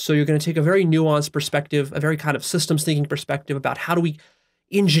 So you're going to take a very nuanced perspective, a very kind of systems thinking perspective about how do we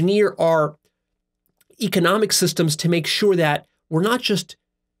engineer our economic systems to make sure that we're not just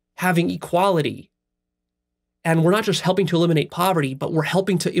having equality and we're not just helping to eliminate poverty, but we're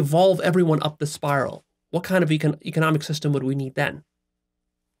helping to evolve everyone up the spiral. What kind of economic system would we need then?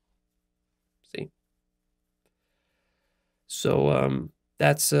 See? So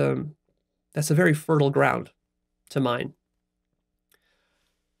that's a very fertile ground to mine.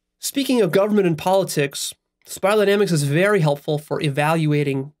 Speaking of government and politics, spiral dynamics is very helpful for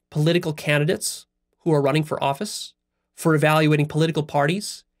evaluating political candidates who are running for office, for evaluating political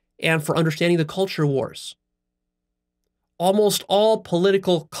parties, and for understanding the culture wars. Almost all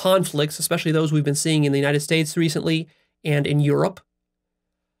political conflicts, especially those we've been seeing in the United States recently and in Europe,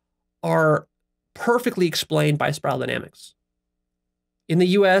 are perfectly explained by spiral dynamics. In the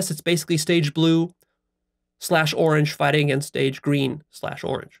US, it's basically stage blue/orange fighting against stage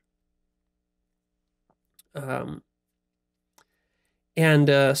green/orange. Spiral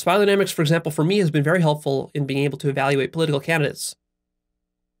dynamics, for example, for me has been very helpful in being able to evaluate political candidates.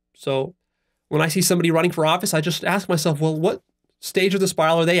 So when I see somebody running for office, I just ask myself, well, what stage of the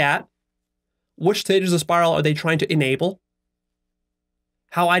spiral are they at? Which stage of the spiral are they trying to enable?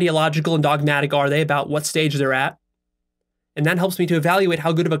 How ideological and dogmatic are they about what stage they're at? And that helps me to evaluate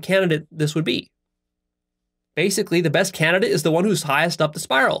how good of a candidate this would be. Basically, the best candidate is the one who's highest up the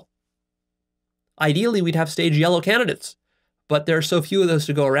spiral. Ideally, we'd have stage yellow candidates, but there are so few of those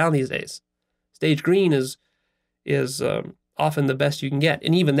to go around these days. Stage green is often the best you can get.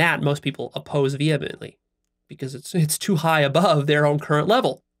 And even that, most people oppose vehemently because it's too high above their own current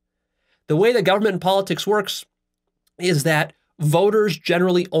level. The way that government and politics works is that voters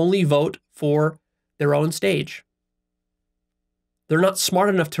generally only vote for their own stage. They're not smart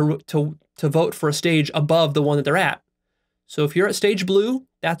enough to vote for a stage above the one that they're at. So if you're at stage blue,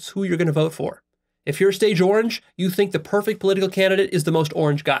 that's who you're going to vote for. If you're stage orange, you think the perfect political candidate is the most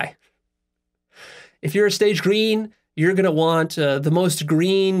orange guy. If you're a stage green, you're going to want the most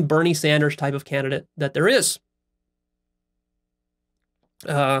green Bernie Sanders type of candidate that there is.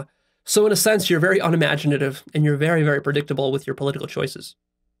 So in a sense, you're very unimaginative and you're very, very predictable with your political choices.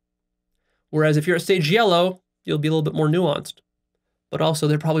 Whereas if you're at stage yellow, you'll be a little bit more nuanced. But also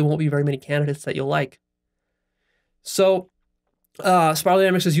there probably won't be very many candidates that you'll like. So spiral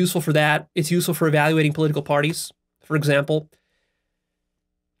dynamics is useful for that. It's useful for evaluating political parties. For example,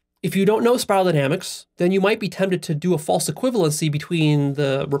 if you don't know spiral dynamics, then you might be tempted to do a false equivalency between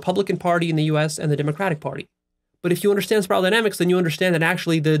the Republican Party in the US and the Democratic Party. But if you understand spiral dynamics, then you understand that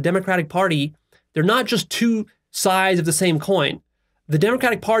actually the Democratic Party, they're not just two sides of the same coin. The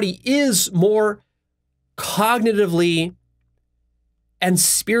Democratic Party is more cognitively and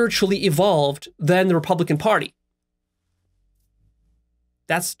spiritually evolved than the Republican Party.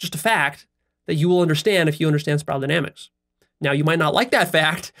 That's just a fact that you will understand if you understand spiral dynamics. Now, you might not like that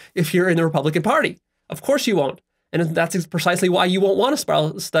fact if you're in the Republican Party. Of course you won't. And that's precisely why you won't want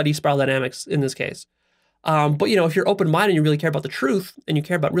to study spiral dynamics in this case. But if you're open-minded and you really care about the truth and you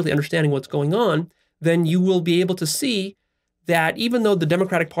care about really understanding what's going on, then you will be able to see that even though the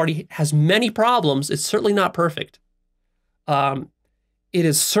Democratic Party has many problems, it's certainly not perfect. It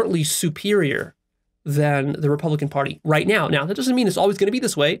is certainly superior than the Republican Party right now. Now, that doesn't mean it's always going to be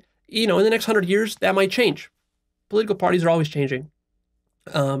this way. In the next 100 years, that might change. Political parties are always changing.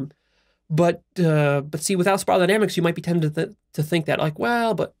 But see, without spiral dynamics, you might be tempted to think that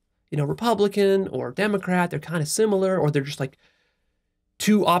Republican or Democrat, they're kind of similar, or they're just like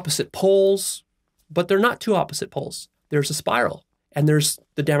two opposite poles. but they're not two opposite poles. There's a spiral, and there's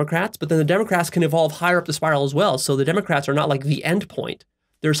the Democrats, but then the Democrats can evolve higher up the spiral as well. So the Democrats are not like the end point.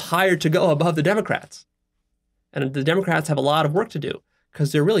 There's higher to go above the Democrats. And the Democrats have a lot of work to do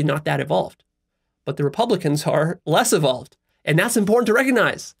because they're really not that evolved. But the Republicans are less evolved. And that's important to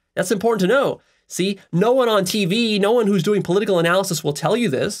recognize. That's important to know. See, no one on TV, no one who's doing political analysis will tell you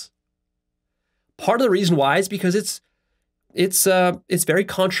this. Part of the reason why is because it's very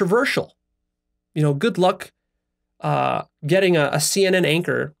controversial. You know, good luck getting a CNN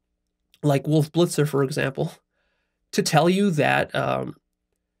anchor like Wolf Blitzer, for example, to tell you that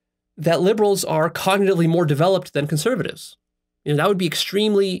that liberals are cognitively more developed than conservatives. You know, that would be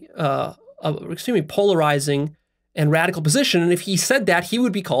extremely polarizing and radical position. And if he said that, he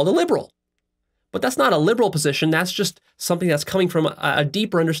would be called a liberal. But that's not a liberal position. That's just something that's coming from a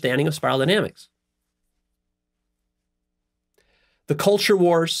deeper understanding of spiral dynamics. The culture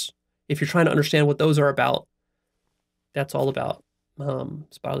wars, if you're trying to understand what those are about, that's all about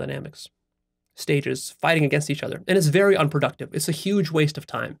spiral dynamics. Stages fighting against each other. And it's very unproductive. It's a huge waste of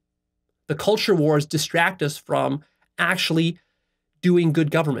time. The culture wars distract us from actually doing good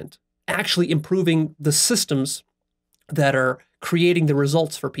government, actually improving the systems that are creating the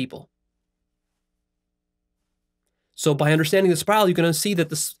results for people. So by understanding the spiral, you're going to see that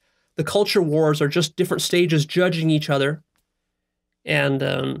the culture wars are just different stages judging each other. And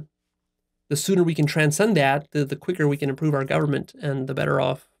the sooner we can transcend that, the quicker we can improve our government and the better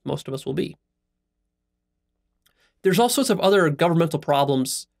off most of us will be. There's all sorts of other governmental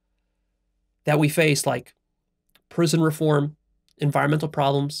problems that we face, like prison reform, environmental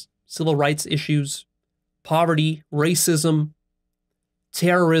problems, civil rights issues, poverty, racism,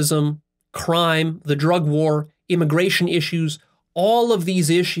 terrorism, crime, the drug war, immigration issues. All of these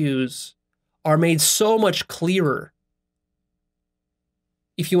issues are made so much clearer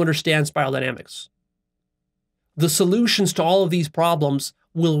if you understand spiral dynamics. The solutions to all of these problems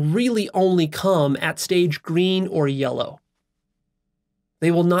will really only come at stage green or yellow.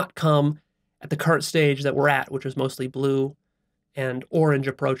 They will not come at the current stage that we're at, which is mostly blue and orange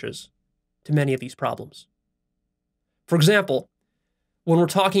approaches to many of these problems. For example, when we're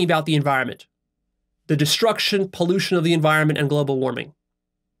talking about the environment, the destruction, pollution of the environment, and global warming,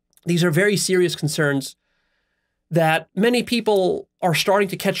 these are very serious concerns that many people are starting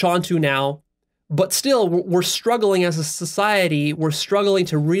to catch on to now, but still we're struggling as a society, we're struggling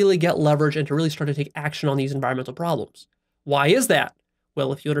to really get leverage and to really start to take action on these environmental problems. Why is that?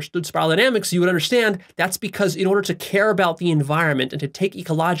 Well, if you understood spiral dynamics, you would understand that's because in order to care about the environment and to take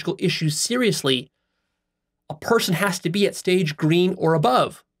ecological issues seriously, a person has to be at stage green or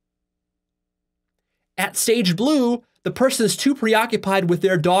above. At stage blue, the person is too preoccupied with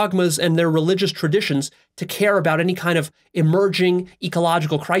their dogmas and their religious traditions to care about any kind of emerging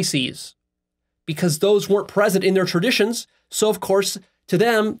ecological crises, because those weren't present in their traditions. So, of course, to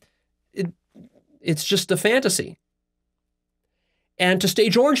them, it's just a fantasy. And to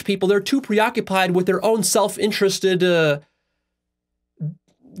stage orange people, they're too preoccupied with their own self-interested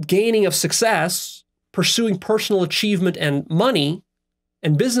gaining of success, pursuing personal achievement and money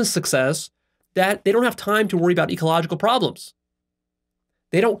and business success, that they don't have time to worry about ecological problems.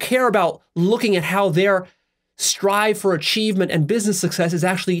 They don't care about looking at how their strive for achievement and business success is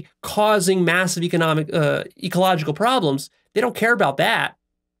actually causing massive ecological problems. They don't care about that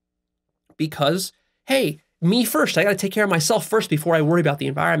because, hey, me first. I got to take care of myself first before I worry about the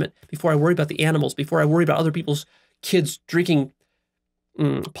environment, before I worry about the animals, before I worry about other people's kids drinking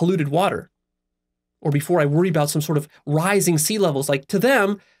polluted water, or before I worry about some sort of rising sea levels. Like, to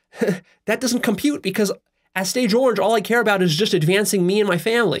them, that doesn't compute, because at stage orange, all I care about is just advancing me and my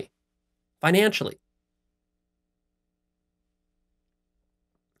family financially.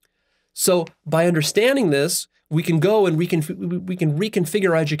 So by understanding this, we can go and we can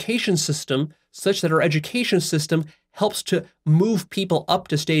reconfigure our education system such that our education system helps to move people up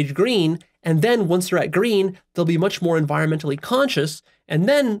to stage green. And then once they're at green, they'll be much more environmentally conscious. And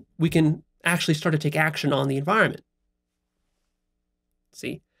then we can actually start to take action on the environment.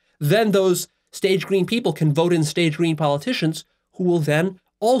 See? Then those stage green people can vote in stage green politicians who will then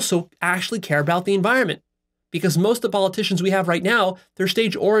also actually care about the environment. Because most of the politicians we have right now, they're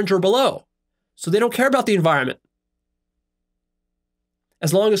stage orange or below. So they don't care about the environment.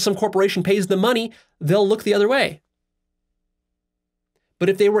 As long as some corporation pays them money, they'll look the other way. But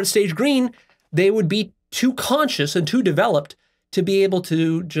if they were at stage green, they would be too conscious and too developed to be able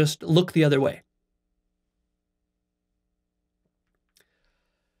to just look the other way.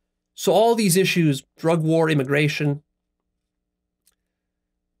 So all these issues, drug war, immigration,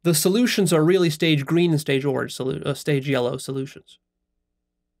 the solutions are really stage green and stage orange, stage yellow solutions.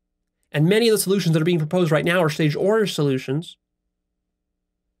 And many of the solutions that are being proposed right now are stage orange solutions,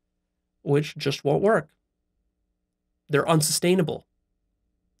 which just won't work. They're unsustainable.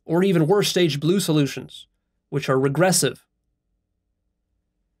 Or even worse, stage blue solutions, which are regressive.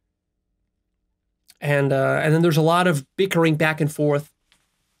 And then there's a lot of bickering back and forth.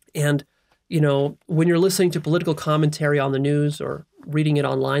 And, when you're listening to political commentary on the news or reading it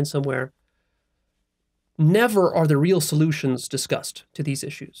online somewhere, never are the real solutions discussed to these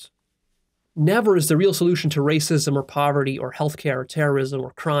issues. Never is the real solution to racism or poverty or healthcare or terrorism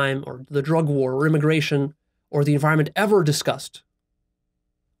or crime or the drug war or immigration or the environment ever discussed.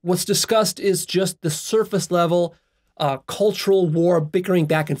 What's discussed is just the surface level cultural war bickering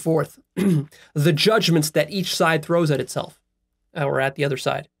back and forth, the judgments that each side throws at itself or at the other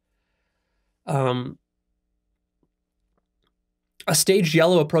side. A stage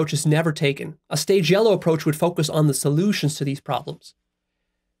yellow approach is never taken. A stage yellow approach would focus on the solutions to these problems.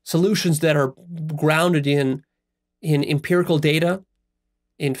 Solutions that are grounded in empirical data,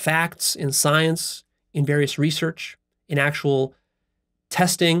 in facts, in science, in various research, in actual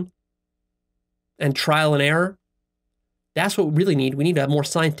testing and trial and error. That's what we really need. We need a more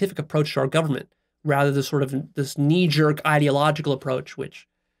scientific approach to our government rather than sort of this knee-jerk ideological approach, which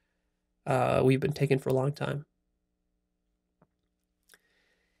we've been taking for a long time.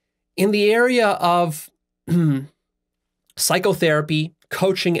 In the area of psychotherapy,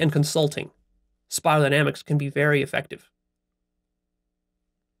 coaching, and consulting, spiral dynamics can be very effective.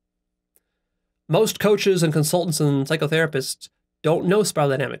 Most coaches and consultants and psychotherapists don't know spiral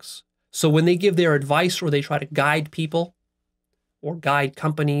dynamics. So when they give their advice or they try to guide people or guide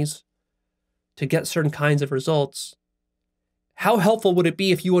companies to get certain kinds of results, how helpful would it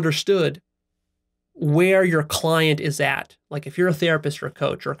be if you understood where your client is at? Like if you're a therapist or a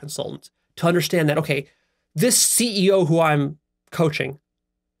coach or a consultant, to understand that, okay, this CEO who I'm coaching,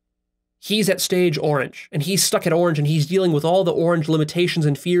 he's at stage orange and he's stuck at orange and he's dealing with all the orange limitations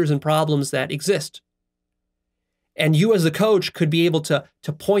and fears and problems that exist. And you as the coach could be able to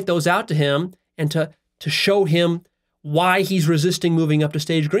point those out to him and to show him why he's resisting moving up to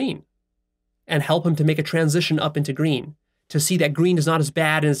stage green and help him to make a transition up into green, to see that green is not as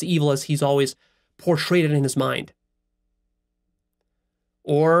bad and as evil as he's always portrayed it in his mind.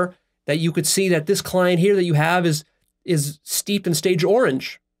 Or that you could see that this client here that you have is steeped in stage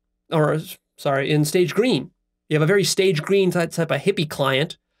orange, in stage green. You have a very stage green type of hippie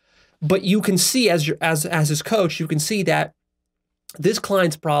client, but you can see as his coach, you can see that this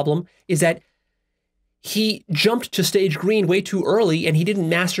client's problem is that he jumped to stage green way too early and he didn't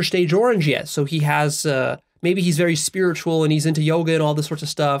master stage orange yet. So he has, maybe he's very spiritual and he's into yoga and all this sorts of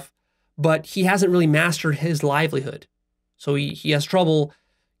stuff, but he hasn't really mastered his livelihood. So he has trouble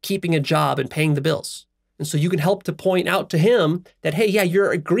keeping a job and paying the bills. And so you can help to point out to him that, hey, yeah,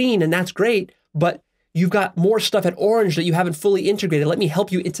 you're a green and that's great, but you've got more stuff at orange that you haven't fully integrated. Let me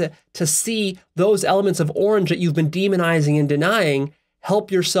help you to see those elements of orange that you've been demonizing and denying.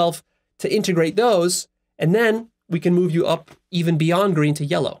 Help yourself to integrate those, and then we can move you up even beyond green to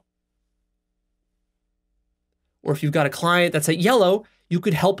yellow. Or if you've got a client that's at yellow, you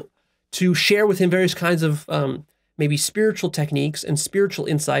could help to share with him various kinds of maybe spiritual techniques and spiritual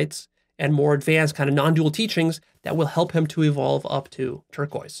insights and more advanced kind of non-dual teachings that will help him to evolve up to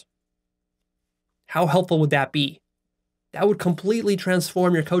turquoise. How helpful would that be? That would completely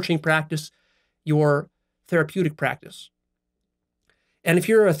transform your coaching practice, your therapeutic practice. And if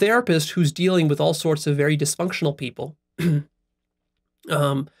you're a therapist who's dealing with all sorts of very dysfunctional people, you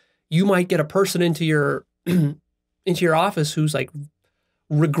might get a person into your office who's like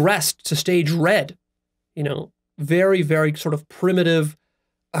regressed to stage red, very, very sort of primitive,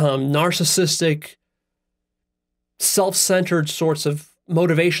 narcissistic, self-centered sorts of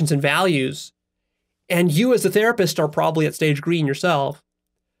motivations and values. And you as the therapist are probably at stage green yourself.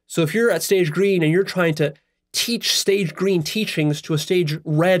 So if you're at stage green and you're trying to teach stage green teachings to a stage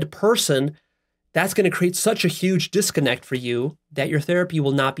red person, that's going to create such a huge disconnect for you that your therapy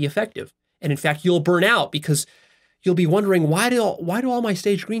will not be effective. And in fact, you'll burn out because you'll be wondering, why do all my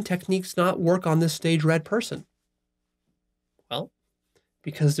stage green techniques not work on this stage red person? Well,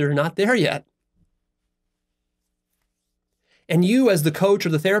 because they're not there yet. And you as the coach or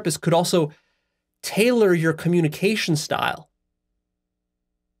the therapist could also tailor your communication style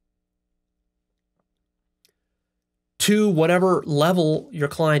to whatever level your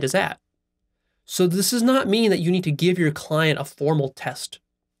client is at. So this does not mean that you need to give your client a formal test.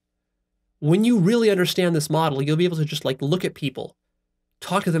 When you really understand this model, you'll be able to just look at people,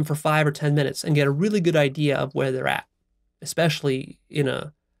 talk to them for 5 or 10 minutes and get a really good idea of where they're at, especially in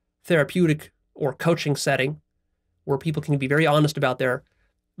a therapeutic or coaching setting where people can be very honest about their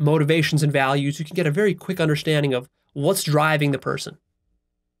motivations and values, you can get a very quick understanding of what's driving the person.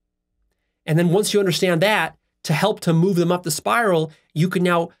 And then once you understand that, to help to move them up the spiral, you can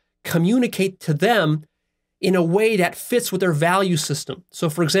now communicate to them in a way that fits with their value system. So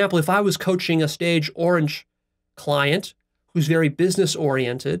for example, if I was coaching a Stage Orange client who's very business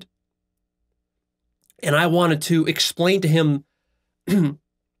oriented, and I wanted to explain to him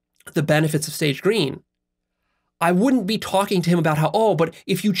the benefits of Stage Green, I wouldn't be talking to him about how, oh, but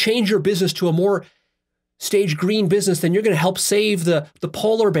if you change your business to a more Stage Green business, then you're going to help save the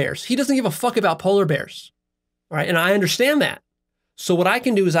polar bears. He doesn't give a fuck about polar bears. All right. And I understand that. So what I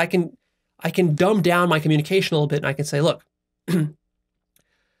can do is I can dumb down my communication a little bit, and I can say, look,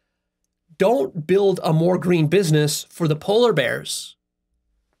 don't build a more green business for the polar bears.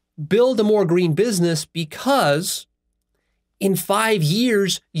 Build a more green business because in 5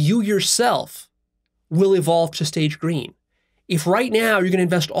 years, you yourself will evolve to Stage Green. If right now you're going to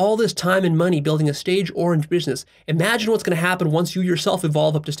invest all this time and money building a Stage Orange business, imagine what's going to happen once you yourself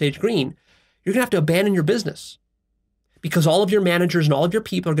evolve up to Stage Green. You're going to have to abandon your business because all of your managers and all of your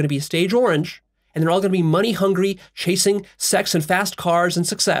people are going to be Stage Orange, and they're all going to be money hungry, chasing sex and fast cars and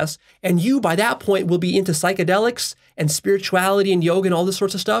success. And you, by that point, will be into psychedelics and spirituality and yoga and all this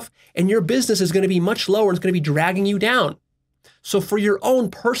sorts of stuff. And your business is going to be much lower and it's going to be dragging you down. So for your own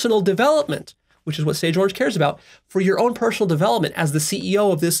personal development, which is what Stage Orange cares about, for your own personal development as the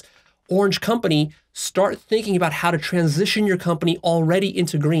CEO of this orange company, start thinking about how to transition your company already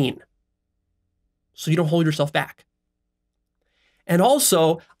into green so you don't hold yourself back. And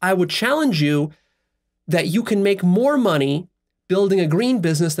also, I would challenge you that you can make more money building a green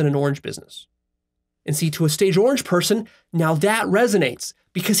business than an orange business. And see, to a Stage Orange person, now that resonates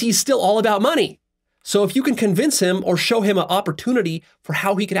because he's still all about money. So if you can convince him or show him an opportunity for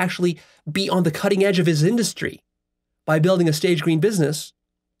how he could actually be on the cutting edge of his industry by building a Stage Green business,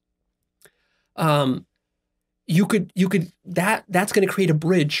 that's going to create a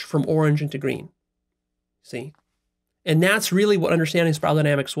bridge from orange into green. See? And that's really what understanding spiral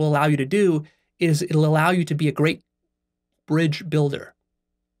dynamics will allow you to do, is it'll allow you to be a great bridge builder.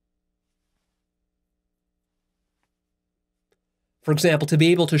 For example, to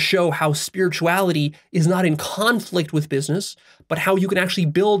be able to show how spirituality is not in conflict with business, but how you can actually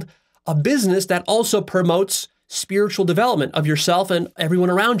build a business that also promotes spiritual development of yourself and everyone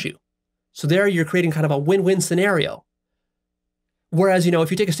around you. So there you're creating kind of a win-win scenario. Whereas,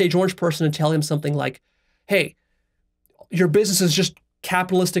 if you take a Stage Orange person and tell him something like, hey, your business is just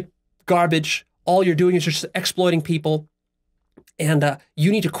capitalistic garbage. All you're doing is just exploiting people. And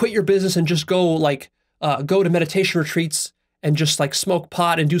you need to quit your business and just go to meditation retreats and just smoke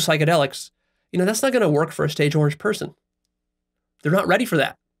pot and do psychedelics. That's not going to work for a Stage Orange person. They're not ready for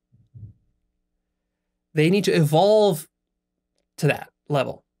that. They need to evolve to that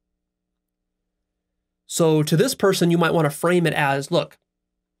level. So to this person, you might want to frame it as, look,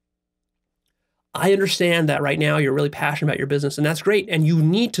 I understand that right now you're really passionate about your business, and that's great. And you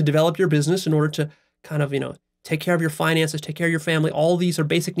need to develop your business in order to kind of, take care of your finances, take care of your family. All these are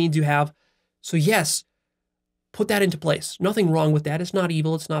basic needs you have. So yes, put that into place. Nothing wrong with that. It's not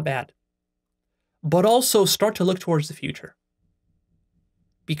evil. It's not bad. But also start to look towards the future,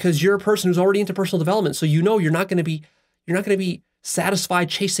 because you're a person who's already into personal development. So you're not going to be satisfied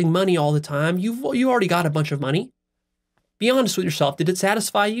chasing money all the time. You already got a bunch of money. Be honest with yourself. Did it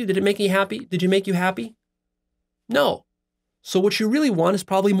satisfy you? Did it make you happy? Did it make you happy? No. So what you really want is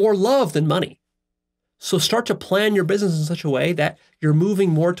probably more love than money. So start to plan your business in such a way that you're moving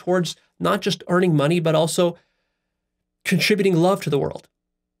more towards not just earning money, but also contributing love to the world.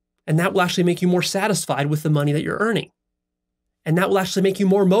 And that will actually make you more satisfied with the money that you're earning. And that will actually make you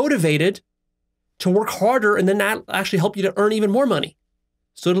more motivated to work harder, and then that will actually help you to earn even more money.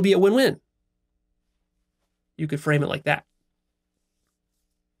 So it'll be a win-win. You could frame it like that.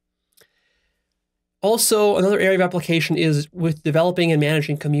 Also, another area of application is with developing and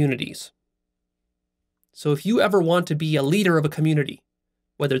managing communities. So if you ever want to be a leader of a community,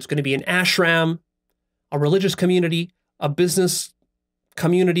 whether it's going to be an ashram, a religious community, a business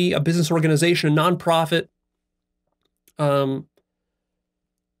community, a business organization, a nonprofit,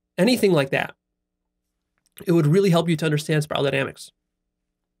 anything like that, it would really help you to understand spiral dynamics.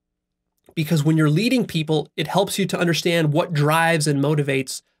 Because when you're leading people, it helps you to understand what drives and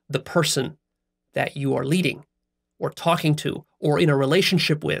motivates the person that you are leading or talking to or in a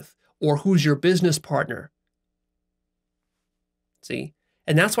relationship with, or who's your business partner. See?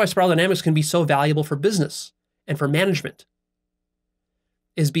 And that's why spiral dynamics can be so valuable for business and for management,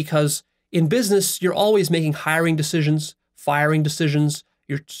 is because in business, you're always making hiring decisions, firing decisions,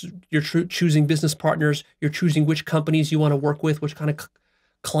 you're choosing business partners, you're choosing which companies you want to work with, which kind of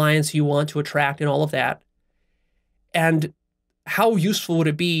clients you want to attract and all of that. And how useful would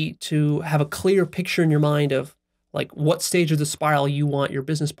it be to have a clear picture in your mind of like what stage of the spiral you want your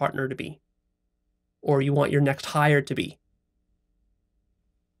business partner to be, or you want your next hire to be?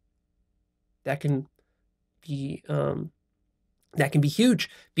 That can be huge,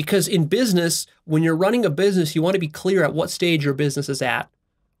 because in business, when you're running a business, you want to be clear at what stage your business is at,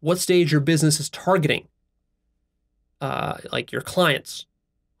 what stage your business is targeting, like your clients.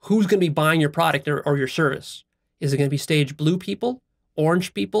 Who's going to be buying your product or your service? Is it going to be stage blue people,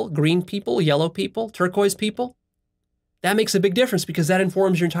 orange people, green people, yellow people, turquoise people? That makes a big difference because that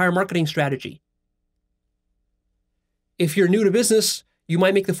informs your entire marketing strategy. If you're new to business, you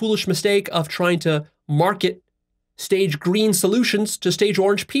might make the foolish mistake of trying to market stage green solutions to stage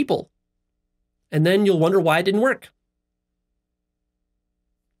orange people. And then you'll wonder why it didn't work.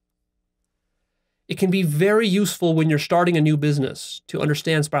 It can be very useful when you're starting a new business to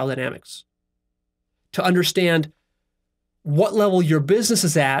understand spiral dynamics, to understand what level your business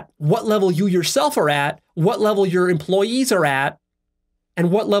is at, what level you yourself are at, what level your employees are at,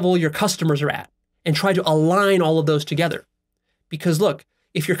 and what level your customers are at, and try to align all of those together. Because look,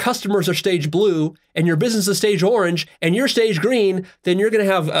 if your customers are stage blue and your business is stage orange and you're stage green, then you're going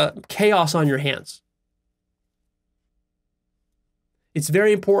to have chaos on your hands. It's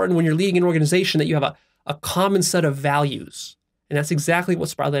very important when you're leading an organization that you have a common set of values. And that's exactly what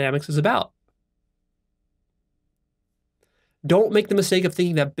spiral dynamics is about. Don't make the mistake of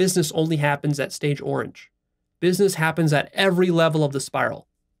thinking that business only happens at stage orange. Business happens at every level of the spiral.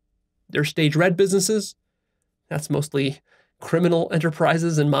 There's stage red businesses. That's mostly criminal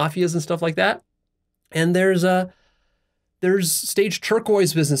enterprises and mafias and stuff like that. And there's stage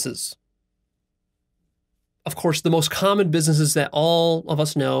turquoise businesses. Of course, the most common businesses that all of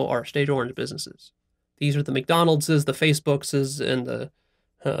us know are stage orange businesses. These are the McDonald'ses, the Facebookses, and the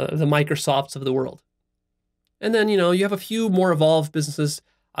Microsofts of the world. And then, you have a few more evolved businesses.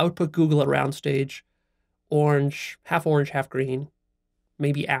 I would put Google around stage orange, half green.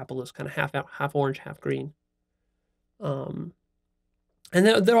 Maybe Apple is kind of half orange, half green. And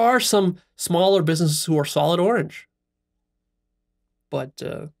there are some smaller businesses who are solid orange. But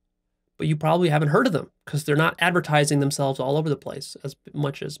you probably haven't heard of them because they're not advertising themselves all over the place as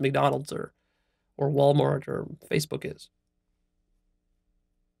much as McDonald's or Walmart or Facebook is.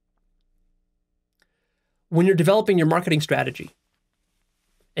 When you're developing your marketing strategy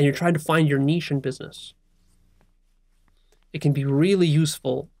and you're trying to find your niche in business, it can be really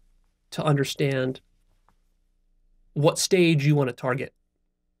useful to understand what stage you want to target.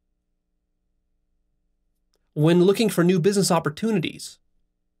 When looking for new business opportunities,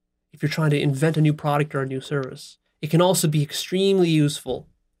 if you're trying to invent a new product or a new service, it can also be extremely useful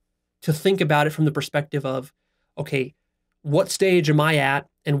to think about it from the perspective of, okay, what stage am I at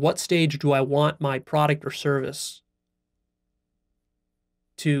and what stage do I want my product or service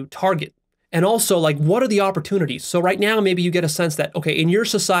to target? And also, like, what are the opportunities? So right now, maybe you get a sense that, okay, in your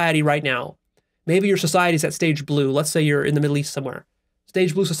society right now, maybe your society is at stage blue. Let's say you're in the Middle East somewhere.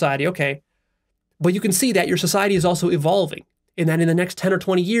 Stage blue society, okay. But you can see that your society is also evolving, and that in the next 10 or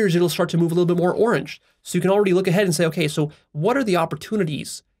 20 years, it'll start to move a little bit more orange. So you can already look ahead and say, okay, so what are the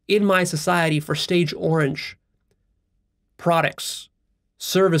opportunities in my society for stage orange products,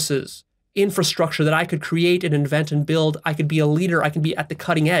 services, infrastructure that I could create and invent and build? I could be a leader. I can be at the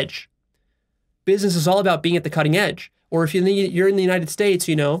cutting edge. Business is all about being at the cutting edge. Or if you're in the United States,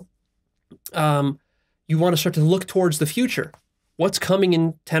 you want to start to look towards the future. What's coming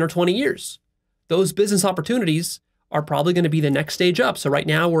in 10 or 20 years? Those business opportunities are probably going to be the next stage up. So right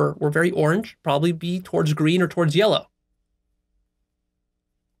now we're very orange, probably be towards green or towards yellow.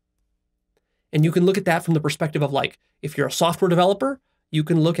 And you can look at that from the perspective of, like, if you're a software developer, you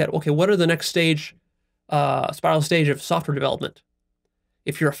can look at, okay, what are the next stage, spiral stage of software development?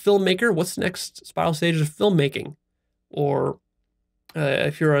 If you're a filmmaker, what's the next spiral stage of filmmaking? Or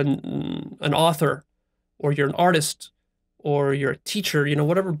if you're an author, or you're an artist, or you're a teacher,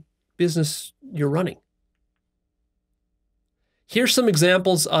 whatever business you're running. Here's some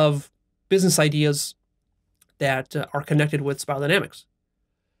examples of business ideas that are connected with spiral dynamics.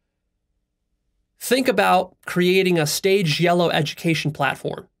 Think about creating a stage yellow education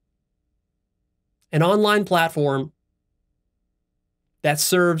platform, an online platform that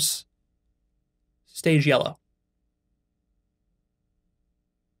serves stage yellow.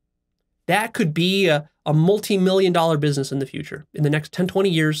 That could be a multi-million-dollar business in the future. In the next 10, 20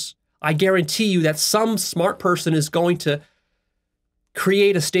 years, I guarantee you that some smart person is going to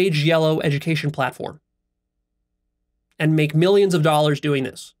create a stage yellow education platform and make millions of dollars doing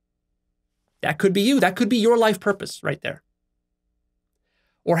this. That could be you. That could be your life purpose right there.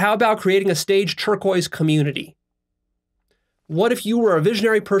 Or how about creating a stage turquoise community? What if you were a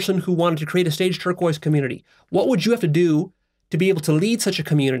visionary person who wanted to create a stage turquoise community? What would you have to do to be able to lead such a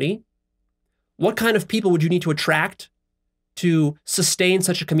community? What kind of people would you need to attract to sustain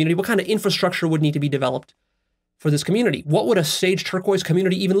such a community? What kind of infrastructure would need to be developed for this community? What would a stage turquoise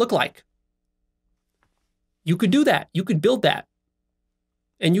community even look like? You could do that. You could build that.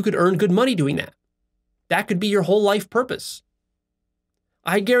 And you could earn good money doing that. That could be your whole life purpose.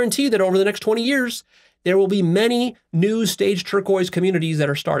 I guarantee that over the next 20 years, there will be many new stage turquoise communities that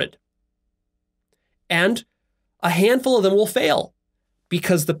are started. And a handful of them will fail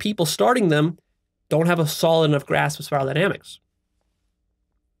because the people starting them don't have a solid enough grasp of spiral dynamics.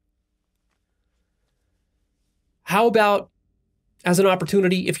 How about, as an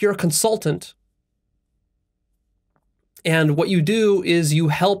opportunity, if you're a consultant and what you do is you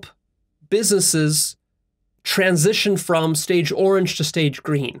help businesses transition from stage orange to stage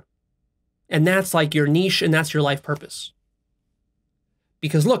green. And that's like your niche and that's your life purpose.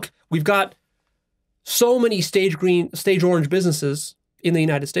 Because look, we've got so many stage green, stage orange businesses in the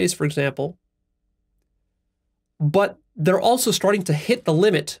United States, for example, but they're also starting to hit the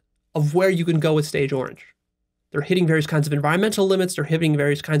limit of where you can go with stage orange. They're hitting various kinds of environmental limits. They're hitting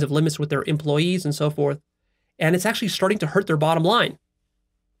various kinds of limits with their employees and so forth. And it's actually starting to hurt their bottom line.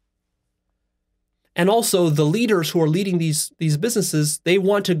 And also the leaders who are leading these businesses, they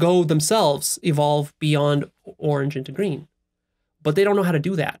want to go themselves, evolve beyond orange into green. But they don't know how to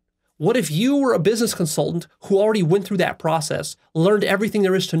do that. What if you were a business consultant who already went through that process, learned everything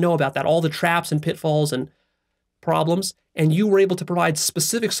there is to know about that, all the traps and pitfalls and problems, and you were able to provide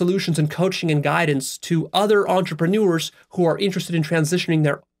specific solutions and coaching and guidance to other entrepreneurs who are interested in transitioning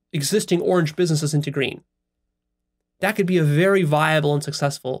their existing orange businesses into green? That could be a very viable and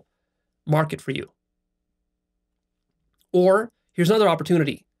successful market for you. Or here's another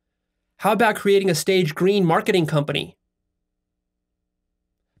opportunity. How about creating a stage green marketing company?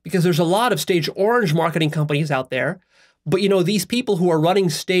 Because there's a lot of stage orange marketing companies out there, but these people who are running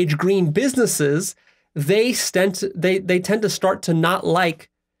stage green businesses, they tend to start to not like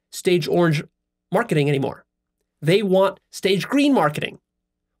stage orange marketing anymore. They want stage green marketing,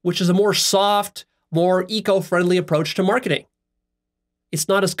 which is a more soft, more eco-friendly approach to marketing. It's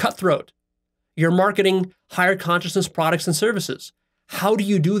not as cutthroat. You're marketing higher consciousness products and services. How do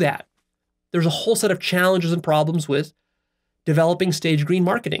you do that? There's a whole set of challenges and problems with developing stage green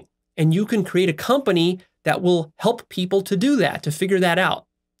marketing. And you can create a company that will help people to do that, to figure that out,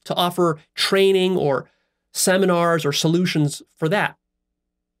 to offer training or seminars or solutions for that.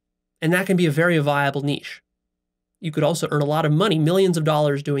 And that can be a very viable niche. You could also earn a lot of money, millions of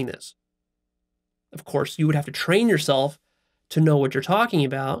dollars doing this. Of course, you would have to train yourself to know what you're talking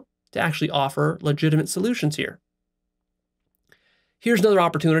about, to actually offer legitimate solutions here. Here's another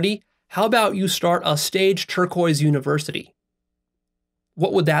opportunity. How about you start a stage turquoise university?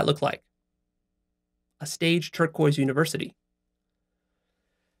 What would that look like? A stage turquoise university.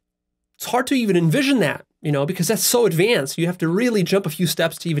 It's hard to even envision that, because that's so advanced. You have to really jump a few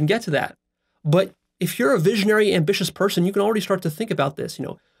steps to even get to that. But if you're a visionary, ambitious person, you can already start to think about this.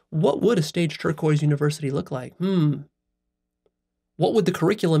 What would a stage turquoise university look like? What would the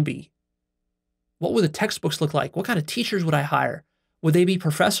curriculum be? What would the textbooks look like? What kind of teachers would I hire? Would they be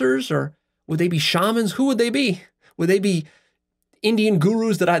professors or would they be shamans? Who would they be? Would they be Indian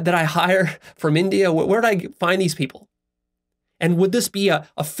gurus that I hire from India? Where do I find these people? And would this be a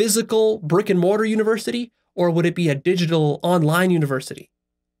physical brick and mortar university or would it be a digital online university?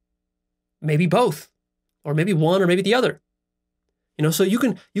 Maybe both, or maybe one or maybe the other. So you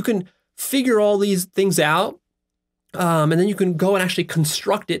can figure all these things out. And then you can go and actually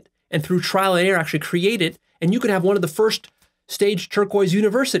construct it and through trial and error actually create it. And you could have one of the first stage turquoise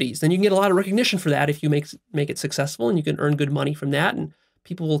universities. Then you can get a lot of recognition for that if you make it successful, and you can earn good money from that. And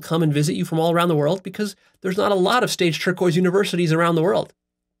people will come and visit you from all around the world because there's not a lot of stage turquoise universities around the world.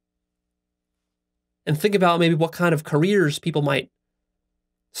 And think about maybe what kind of careers people might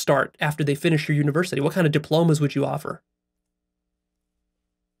start after they finish your university. What kind of diplomas would you offer?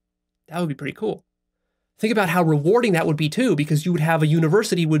 That would be pretty cool. Think about how rewarding that would be too, because you would have a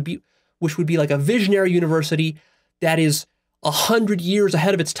university which would be like a visionary university that is 100 years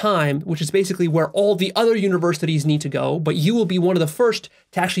ahead of its time, which is basically where all the other universities need to go, but you will be one of the first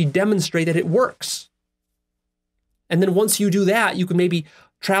to actually demonstrate that it works. And then once you do that, you can maybe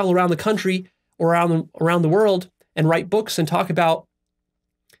travel around the country or around the world and write books and talk about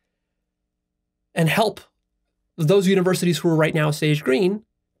and help those universities who are right now stage green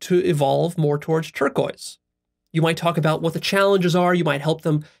to evolve more towards turquoise. You might talk about what the challenges are. You might help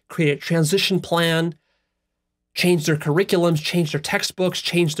them create a transition plan. change their curriculums, change their textbooks,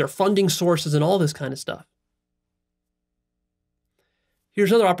 change their funding sources, and all this kind of stuff.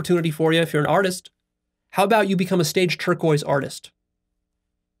 Here's another opportunity for you if you're an artist. How about you become a stage turquoise artist?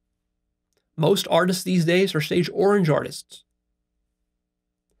 Most artists these days are stage orange artists.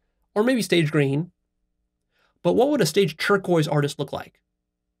 Or maybe stage green. But what would a stage turquoise artist look like?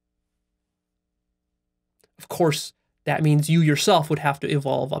 Of course, that means you yourself would have to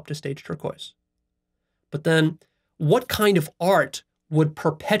evolve up to stage turquoise. But then, what kind of art would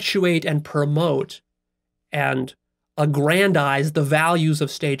perpetuate and promote and aggrandize the values of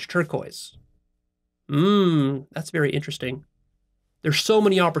stage turquoise? That's very interesting. There's so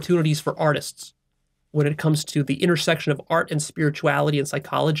many opportunities for artists when it comes to the intersection of art and spirituality and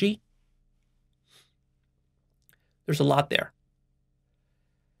psychology. There's a lot there.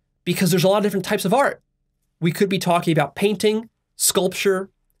 Because there's a lot of different types of art. We could be talking about painting, sculpture,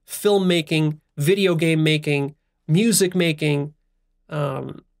 filmmaking, video game making, music making,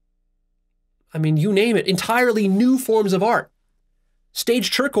 you name it, entirely new forms of art.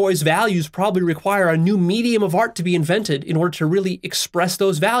 Stage turquoise values probably require a new medium of art to be invented in order to really express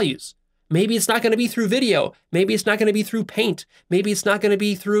those values. Maybe it's not going to be through video. Maybe it's not going to be through paint. Maybe it's not going to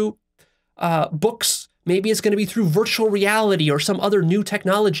be through books. Maybe it's going to be through virtual reality or some other new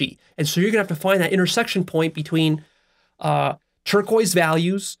technology. And so you're going to have to find that intersection point between turquoise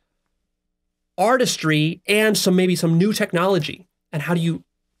values, artistry, and maybe some new technology. And how do you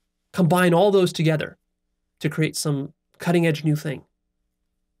combine all those together to create some cutting-edge new thing?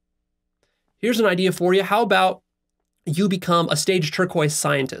 Here's an idea for you. How about you become a stage turquoise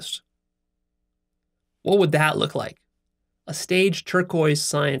scientist? What would that look like? A stage turquoise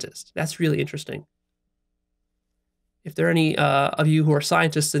scientist. That's really interesting. If there are any of you who are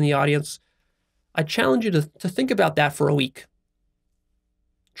scientists in the audience, I challenge you to think about that for a week.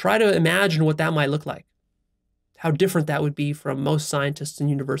 Try to imagine what that might look like. How different that would be from most scientists in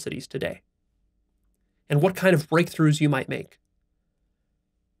universities today. And what kind of breakthroughs you might make.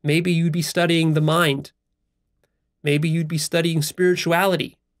 Maybe you'd be studying the mind. Maybe you'd be studying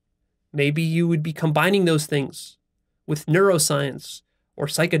spirituality. Maybe you would be combining those things with neuroscience or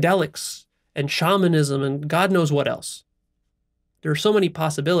psychedelics and shamanism and God knows what else. There are so many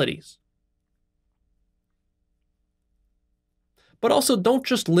possibilities. But also don't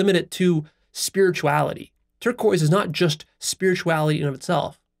just limit it to spirituality. Turquoise is not just spirituality in and of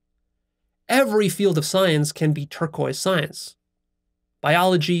itself. Every field of science can be turquoise science.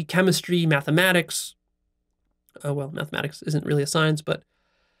 Biology, chemistry, mathematics. Mathematics isn't really a science, but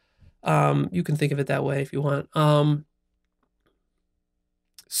you can think of it that way if you want.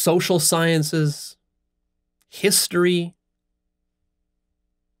 Social sciences, history.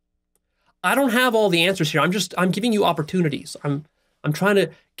 I don't have all the answers here. I'm giving you opportunities. I'm trying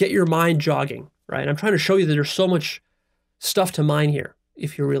to get your mind jogging, right? I'm trying to show you that there's so much stuff to mine here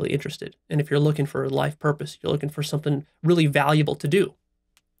if you're really interested. And if you're looking for a life purpose, you're looking for something really valuable to do.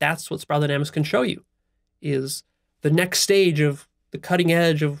 That's what spiral dynamics can show you, is the next stage of the cutting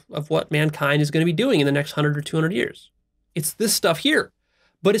edge of what mankind is going to be doing in the next 100 or 200 years. It's this stuff here.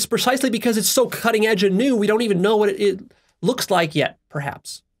 But it's precisely because it's so cutting edge and new, we don't even know what it looks like yet,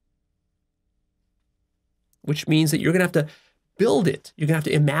 perhaps. Which means that you're going to have to build it. You're going to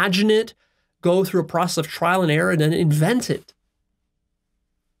have to imagine it, go through a process of trial and error, and then invent it.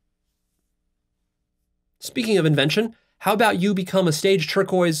 Speaking of invention, how about you become a stage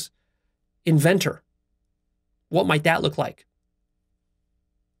turquoise inventor? What might that look like?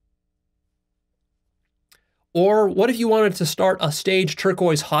 Or what if you wanted to start a stage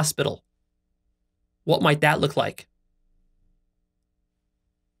turquoise hospital? What might that look like?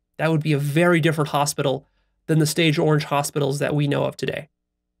 That would be a very different hospital than the stage orange hospitals that we know of today.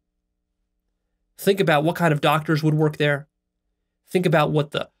 Think about what kind of doctors would work there. Think about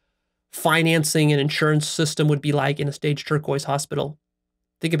what the financing and insurance system would be like in a stage turquoise hospital.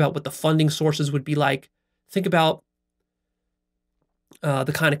 Think about what the funding sources would be like. Think about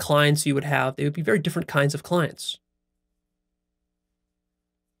the kind of clients you would have. They would be very different kinds of clients.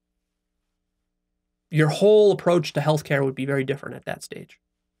 Your whole approach to healthcare would be very different at that stage.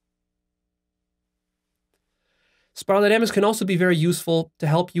 Spiral dynamics can also be very useful to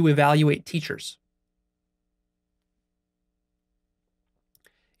help you evaluate teachers.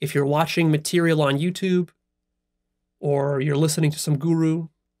 If you're watching material on YouTube, or you're listening to some guru,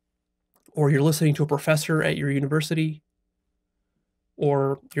 or you're listening to a professor at your university,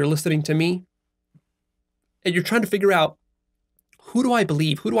 or you're listening to me, and you're trying to figure out, who do I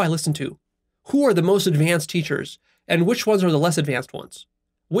believe? Who do I listen to? Who are the most advanced teachers? And which ones are the less advanced ones?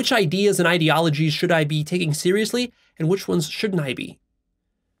 Which ideas and ideologies should I be taking seriously? And which ones shouldn't I be?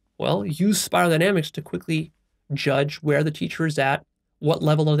 Well, use spiral dynamics to quickly judge where the teacher is at, what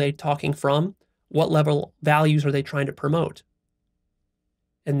level are they talking from, what level values are they trying to promote.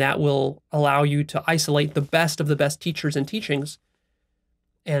 And that will allow you to isolate the best of the best teachers and teachings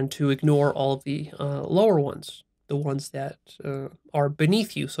and to ignore all of the lower ones, the ones that are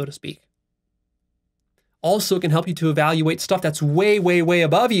beneath you, so to speak. Also, it can help you to evaluate stuff that's way, way, way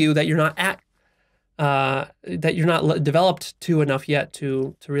above you that you're not at, that you're not developed to enough yet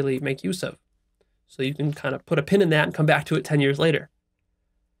to really make use of. So you can kind of put a pin in that and come back to it 10 years later.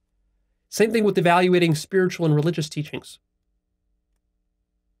 Same thing with evaluating spiritual and religious teachings.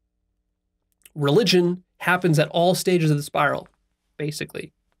 Religion happens at all stages of the spiral,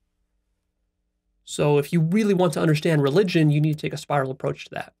 basically. So if you really want to understand religion, you need to take a spiral approach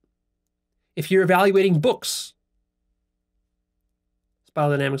to that. If you're evaluating books,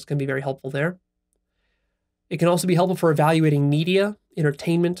 spiral dynamics can be very helpful there. It can also be helpful for evaluating media,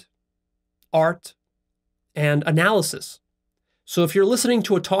 entertainment, art, and analysis. So if you're listening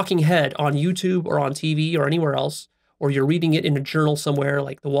to a talking head on YouTube or on TV or anywhere else, or you're reading it in a journal somewhere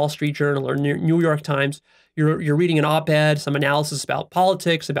like the Wall Street Journal or New York Times, you're reading an op-ed, some analysis about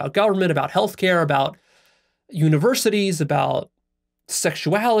politics, about government, about healthcare, about universities, about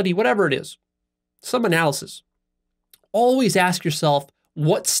sexuality, whatever it is, some analysis. Always ask yourself,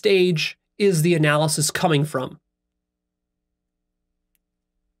 what stage is the analysis coming from?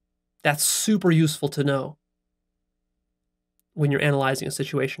 That's super useful to know when you're analyzing a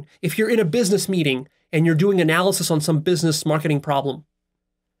situation. If you're in a business meeting and you're doing analysis on some business marketing problem,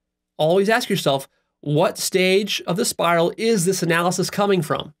 always ask yourself, what stage of the spiral is this analysis coming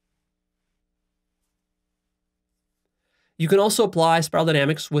from? You can also apply spiral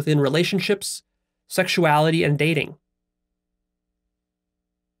dynamics within relationships, sexuality, and dating.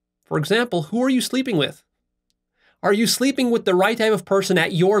 For example, who are you sleeping with? Are you sleeping with the right type of person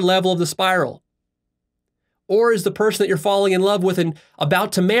at your level of the spiral? Or is the person that you're falling in love with and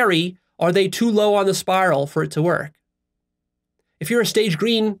about to marry, are they too low on the spiral for it to work? If you're a stage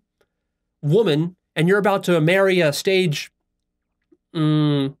green woman and you're about to marry a stage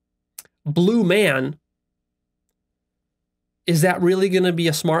blue man, is that really going to be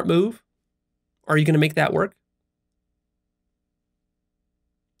a smart move? Are you going to make that work?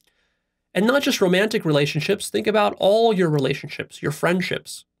 And not just romantic relationships. Think about all your relationships, your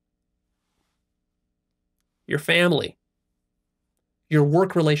friendships, your family, your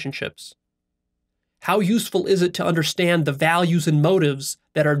work relationships. How useful is it to understand the values and motives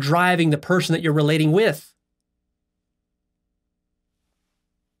that are driving the person that you're relating with?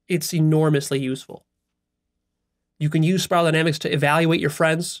 It's enormously useful. You can use spiral dynamics to evaluate your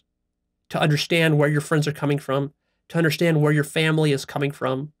friends, to understand where your friends are coming from, to understand where your family is coming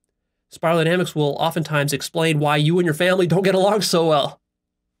from. Spiral dynamics will oftentimes explain why you and your family don't get along so well,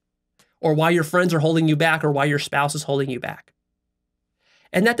 or why your friends are holding you back, or why your spouse is holding you back.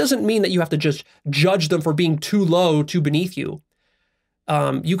 And that doesn't mean that you have to just judge them for being too low, too beneath you.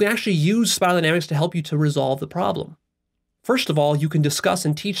 You can actually use spiral dynamics to help you to resolve the problem. First of all, you can discuss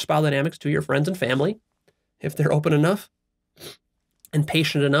and teach spiral dynamics to your friends and family, if they're open enough and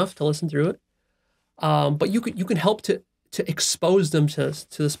patient enough to listen through it. But you can help to expose them to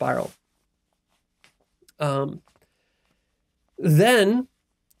the spiral. Then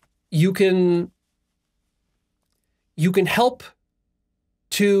you can help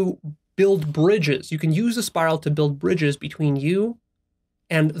to build bridges. You can use the spiral to build bridges between you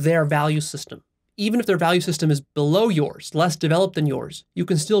and their value system. Even if their value system is below yours, less developed than yours, you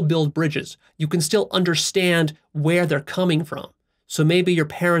can still build bridges. You can still understand where they're coming from. So maybe your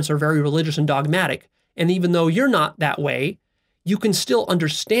parents are very religious and dogmatic, and even though you're not that way, you can still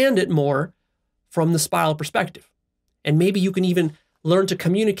understand it more from the spiral perspective. And maybe you can even learn to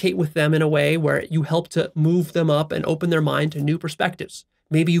communicate with them in a way where you help to move them up and open their mind to new perspectives.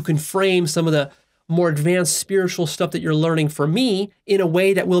 Maybe you can frame some of the more advanced spiritual stuff that you're learning from me in a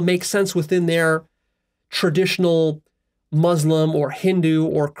way that will make sense within their traditional Muslim or Hindu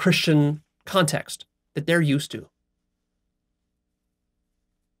or Christian context that they're used to.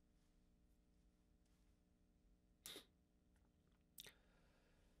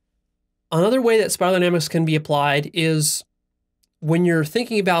 Another way that spiral dynamics can be applied is when you're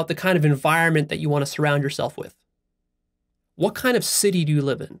thinking about the kind of environment that you want to surround yourself with. What kind of city do you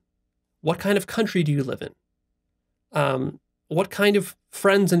live in? What kind of country do you live in? What kind of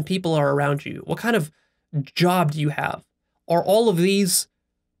friends and people are around you? What kind of job do you have? Are all of these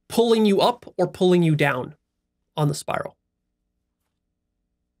pulling you up or pulling you down on the spiral?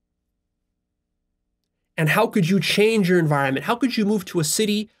 And how could you change your environment? How could you move to a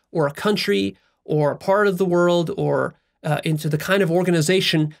city or a country or a part of the world or into the kind of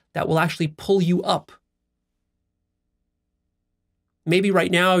organization that will actually pull you up Maybe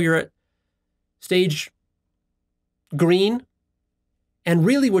right now you're at stage green, and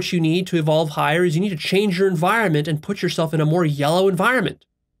really what you need to evolve higher is you need to change your environment and put yourself in a more yellow environment.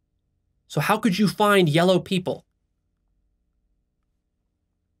 So how could you find yellow people?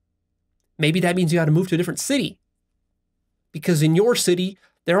 Maybe that means you got to move to a different city, because in your city,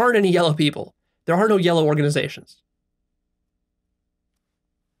 there aren't any yellow people. There are no yellow organizations.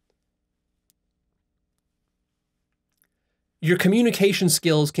 Your communication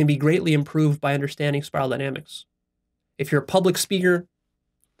skills can be greatly improved by understanding spiral dynamics. If you're a public speaker,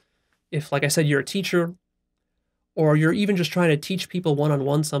 if, like I said, you're a teacher, or you're even just trying to teach people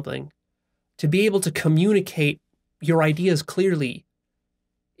one-on-one something, to be able to communicate your ideas clearly,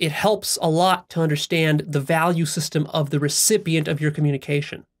 it helps a lot to understand the value system of the recipient of your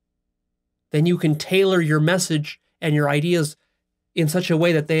communication. Then you can tailor your message and your ideas in such a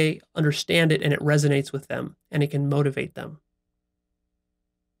way that they understand it and it resonates with them and it can motivate them.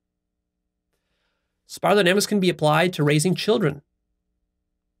 Spiral dynamics can be applied to raising children.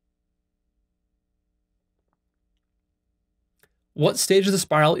 What stage of the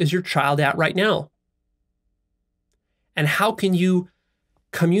spiral is your child at right now? And how can you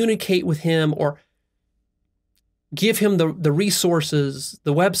communicate with him or give him the resources,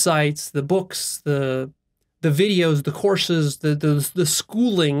 the websites, the books, the videos, the courses, the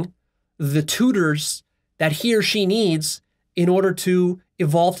schooling, the tutors that he or she needs in order to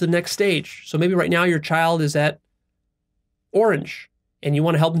evolve to the next stage? So maybe right now your child is at orange and you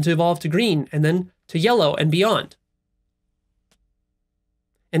want to help them to evolve to green and then to yellow and beyond.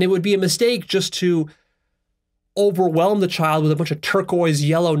 And it would be a mistake just to overwhelm the child with a bunch of turquoise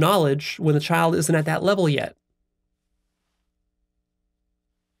yellow knowledge when the child isn't at that level yet.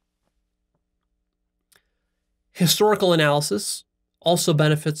 Historical analysis also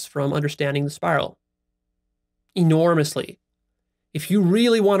benefits from understanding the spiral enormously. If you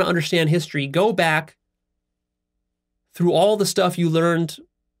really want to understand history, go back through all the stuff you learned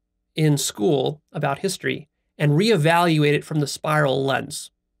in school about history and reevaluate it from the spiral lens.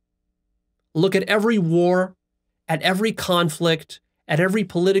 Look at every war, at every conflict, at every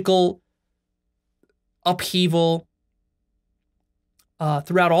political upheaval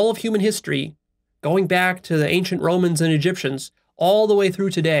throughout all of human history, going back to the ancient Romans and Egyptians, all the way through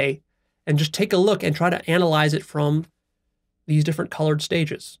today, and just take a look and try to analyze it from these different colored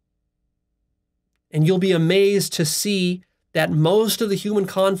stages. And you'll be amazed to see that most of the human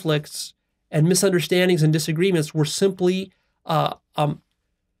conflicts and misunderstandings and disagreements were simply a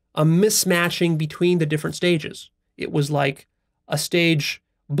mismatching between the different stages. It was like a stage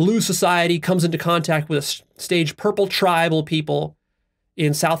blue society comes into contact with a stage purple tribal people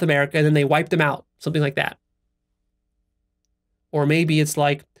in South America, and then they wipe them out, something like that. Or maybe it's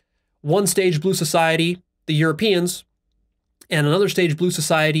like one stage blue society, the Europeans, and another stage blue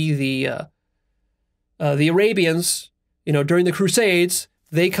society, the Arabians, during the Crusades.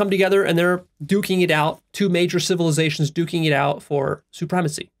 They come together and they're duking it out, two major civilizations duking it out for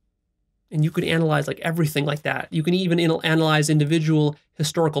supremacy. And you can analyze like everything like that. You can even analyze individual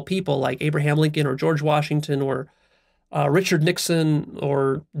historical people like Abraham Lincoln or George Washington or Richard Nixon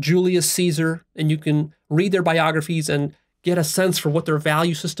or Julius Caesar, and you can read their biographies and get a sense for what their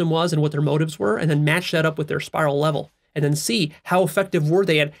value system was and what their motives were, and then match that up with their spiral level, and then see how effective were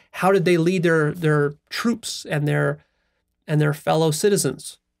they and how did they lead their troops and their fellow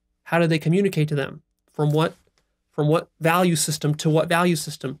citizens. How did they communicate to them? From what value system to what value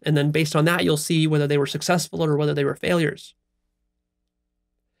system? And then based on that, you'll see whether they were successful or whether they were failures.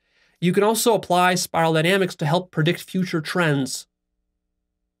 You can also apply spiral dynamics to help predict future trends,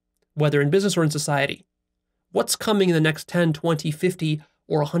 whether in business or in society. What's coming in the next 10, 20, 50,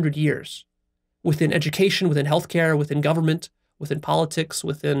 or 100 years? Within education, within healthcare, within government, within politics,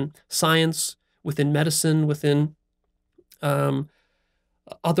 within science, within medicine, within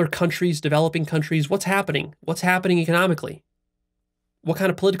other countries, developing countries. What's happening? What's happening economically? What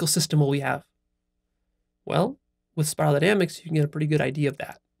kind of political system will we have? Well, with spiral dynamics, you can get a pretty good idea of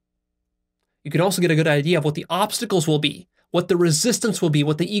that. You can also get a good idea of what the obstacles will be, what the resistance will be,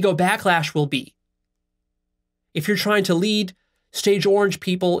 what the ego backlash will be. If you're trying to lead stage orange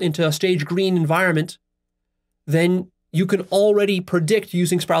people into a stage green environment, then you can already predict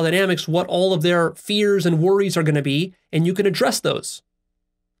using spiral dynamics what all of their fears and worries are going to be, and you can address those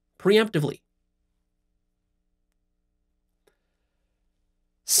preemptively.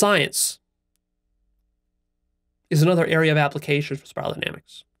 Science is another area of application for spiral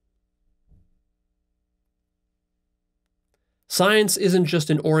dynamics. Science isn't just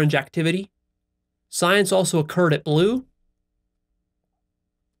an orange activity. Science also occurred at blue.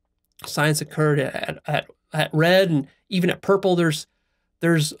 Science occurred at at red and even at purple, there's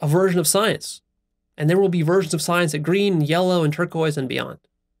a version of science. And there will be versions of science at green and yellow and turquoise and beyond.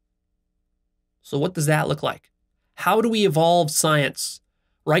 So what does that look like? How do we evolve science?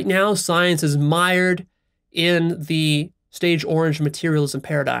 Right now, science is mired in the stage orange materialism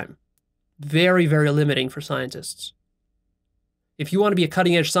paradigm. Very, very limiting for scientists. If you want to be a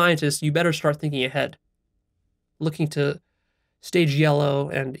cutting edge scientist, you better start thinking ahead. Looking to stage yellow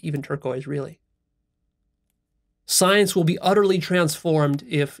and even turquoise, really. Science will be utterly transformed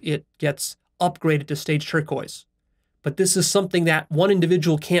if it gets upgraded to stage turquoise. But this is something that one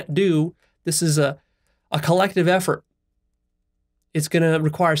individual can't do. This is a collective effort. It's going to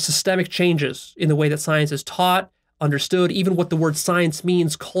require systemic changes in the way that science is taught, understood, even what the word science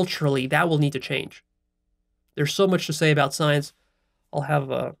means culturally. That will need to change. There's so much to say about science. I'll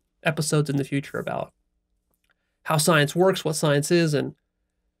have episodes in the future about how science works, what science is, and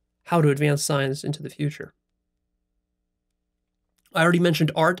how to advance science into the future. I already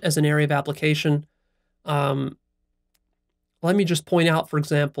mentioned art as an area of application. Let me just point out, for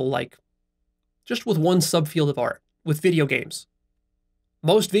example, like just with one subfield of art, with video games.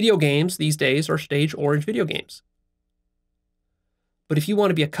 Most video games these days are stage orange video games. But if you want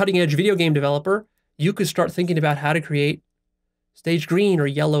to be a cutting edge video game developer, you could start thinking about how to create stage green or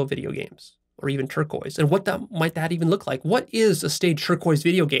yellow video games, or even turquoise. And what might that even look like? What is a stage turquoise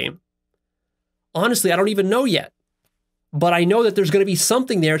video game? Honestly, I don't even know yet. But I know that there's going to be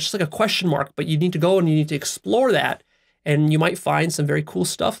something there. It's just like a question mark, but you need to go and you need to explore that. And you might find some very cool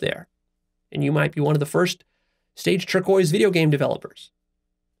stuff there. And you might be one of the first stage turquoise video game developers.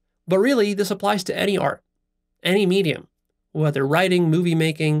 But really, this applies to any art, any medium, whether writing, movie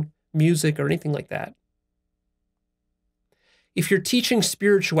making, music, or anything like that. If you're teaching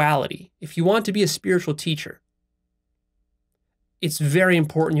spirituality, if you want to be a spiritual teacher, it's very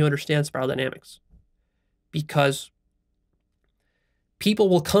important you understand spiral dynamics, because people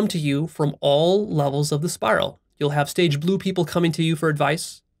will come to you from all levels of the spiral. You'll have stage blue people coming to you for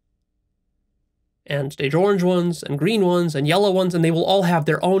advice, and stage orange ones, and green ones, and yellow ones, and they will all have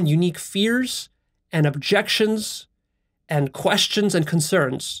their own unique fears and objections and questions and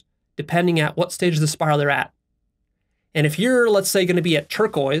concerns, depending at what stage of the spiral they're at. And if you're, let's say, going to be at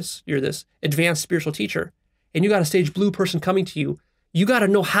turquoise, you're this advanced spiritual teacher, and you got a stage blue person coming to you, you got to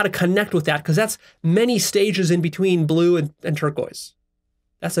know how to connect with that, because that's many stages in between blue and turquoise.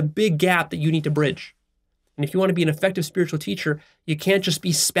 That's a big gap that you need to bridge. And if you want to be an effective spiritual teacher, you can't just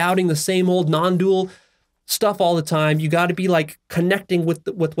be spouting the same old non-dual stuff all the time. You got to be like connecting with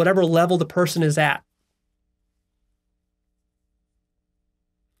whatever level the person is at.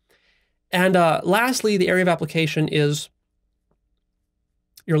 And lastly, the area of application is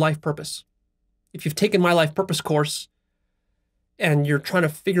your life purpose. If you've taken my life purpose course and you're trying to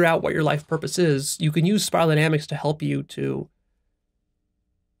figure out what your life purpose is, you can use spiral dynamics to help you to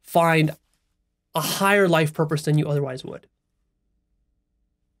find a higher life purpose than you otherwise would.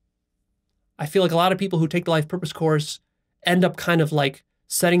 I feel like a lot of people who take the life purpose course end up kind of like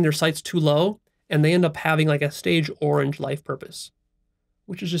setting their sights too low, and they end up having like a stage orange life purpose,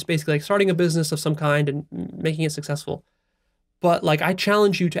 which is just basically like starting a business of some kind and making it successful. But like, I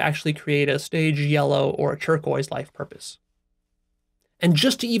challenge you to actually create a stage yellow or a turquoise life purpose. And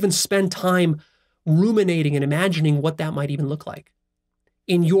just to even spend time ruminating and imagining what that might even look like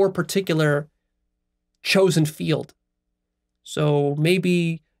in your particular chosen field. So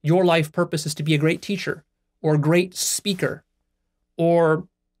maybe your life purpose is to be a great teacher, or a great speaker, or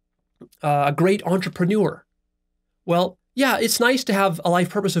a great entrepreneur. Well, yeah, it's nice to have a life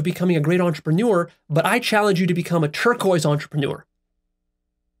purpose of becoming a great entrepreneur, but I challenge you to become a turquoise entrepreneur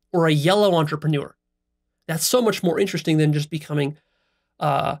or a yellow entrepreneur. That's so much more interesting than just becoming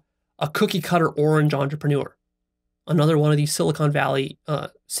a cookie cutter orange entrepreneur, another one of these Silicon Valley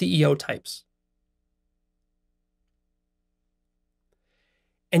CEO types.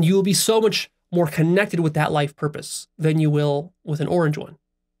 And you will be so much more connected with that life purpose than you will with an orange one.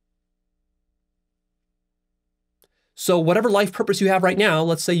 So whatever life purpose you have right now,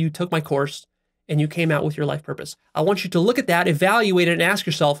 let's say you took my course and you came out with your life purpose. I want you to look at that, evaluate it, and ask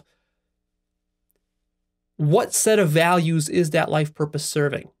yourself, what set of values is that life purpose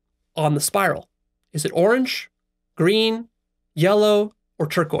serving on the spiral? Is it orange, green, yellow, or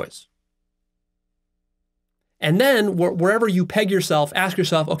turquoise? And then wherever you peg yourself, ask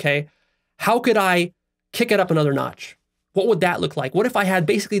yourself, okay, how could I kick it up another notch? What would that look like? What if I had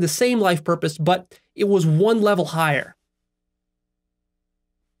basically the same life purpose, but it was one level higher?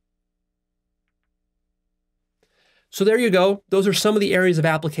 So there you go. Those are some of the areas of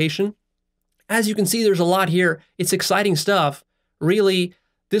application. As you can see, there's a lot here. It's exciting stuff. Really,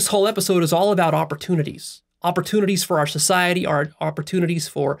 This whole episode is all about opportunities. Opportunities for our society, our opportunities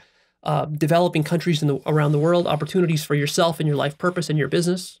for developing countries around the world, opportunities for yourself and your life purpose and your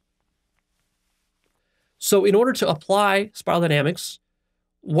business. So in order to apply spiral dynamics,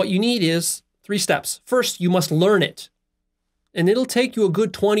 what you need is 3 steps. First, you must learn it. And it'll take you a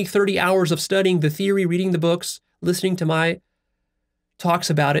good 20, 30 hours of studying the theory, reading the books, listening to my talks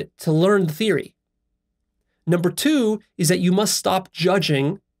about it to learn the theory. Number 2 is that you must stop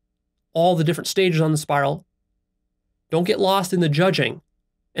judging all the different stages on the spiral. Don't get lost in the judging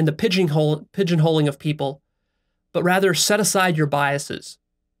and the pigeonholing of people, but rather set aside your biases.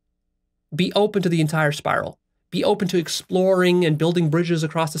 Be open to the entire spiral. Be open to exploring and building bridges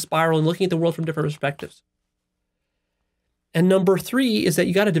across the spiral and looking at the world from different perspectives. And number 3 is that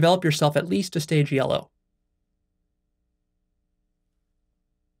you got to develop yourself at least to stage yellow.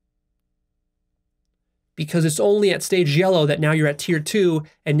 Because it's only at stage yellow that now you're at tier 2,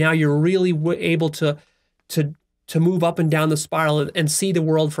 and now you're really able to move up and down the spiral and see the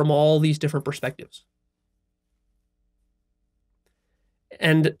world from all these different perspectives.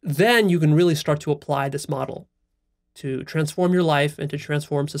 And then you can really start to apply this model to transform your life and to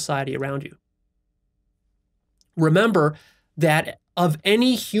transform society around you. Remember that of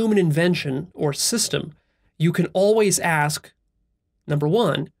any human invention or system, you can always ask, number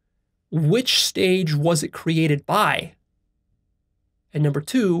 1, which stage was it created by? And number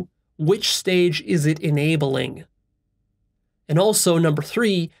 2, which stage is it enabling? And also, number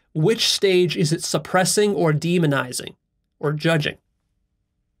 3, which stage is it suppressing or demonizing or judging?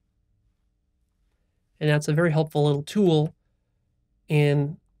 And that's a very helpful little tool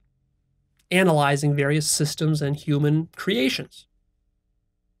in analyzing various systems and human creations.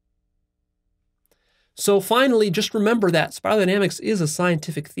 So finally, just remember that spiral dynamics is a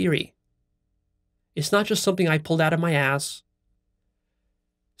scientific theory. It's not just something I pulled out of my ass.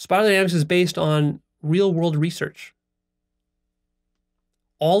 Spiral dynamics is based on real-world research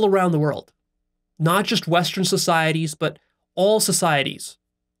all around the world. Not just Western societies, but all societies,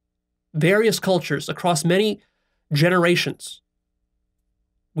 various cultures across many generations.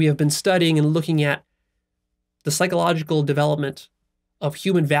 We have been studying and looking at the psychological development of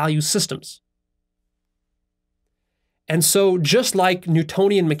human value systems. And so just like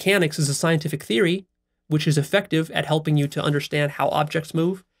Newtonian mechanics is a scientific theory, which is effective at helping you to understand how objects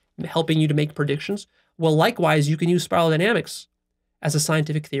move, helping you to make predictions, well, likewise, you can use spiral dynamics as a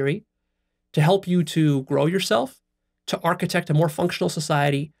scientific theory to help you to grow yourself, to architect a more functional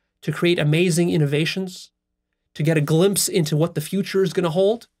society, to create amazing innovations, to get a glimpse into what the future is going to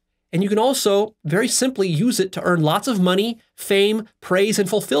hold. And you can also very simply use it to earn lots of money, fame, praise, and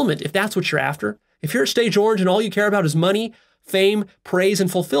fulfillment, if that's what you're after. If you're at stage orange and all you care about is money, fame, praise, and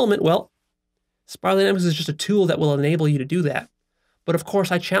fulfillment, well, spiral dynamics is just a tool that will enable you to do that. But of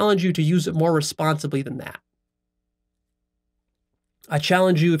course, I challenge you to use it more responsibly than that. I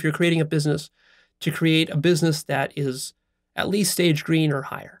challenge you, if you're creating a business, to create a business that is at least stage green or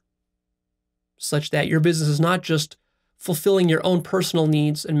higher, such that your business is not just fulfilling your own personal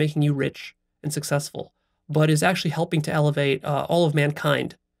needs and making you rich and successful, but is actually helping to elevate all of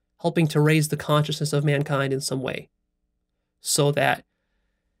mankind, helping to raise the consciousness of mankind in some way, so that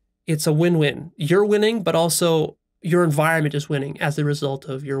it's a win-win. You're winning, but also your environment is winning as a result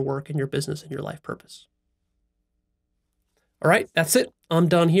of your work and your business and your life purpose. All right, that's it. I'm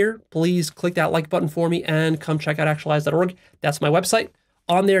done here. Please click that like button for me and come check out Actualized.org. That's my website.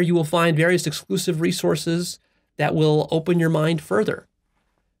 On there, you will find various exclusive resources that will open your mind further.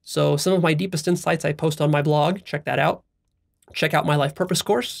 So some of my deepest insights I post on my blog. Check that out. Check out my life purpose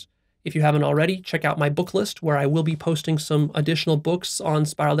course. If you haven't already, check out my book list where I will be posting some additional books on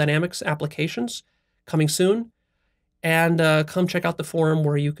spiral dynamics applications coming soon. And come check out the forum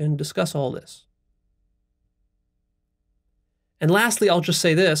where you can discuss all this. And lastly, I'll just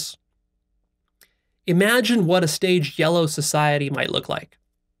say this. Imagine what a stage yellow society might look like.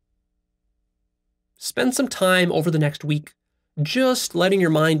 Spend some time over the next week just letting your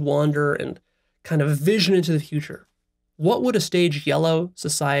mind wander and kind of vision into the future. What would a stage yellow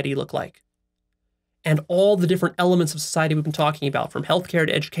society look like? And all the different elements of society we've been talking about, from healthcare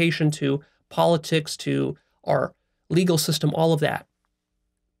to education to politics to our legal system, all of that.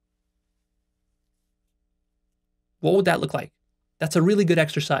 What would that look like? That's a really good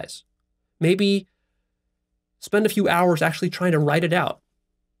exercise. Maybe spend a few hours actually trying to write it out.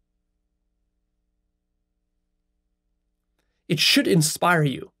 It should inspire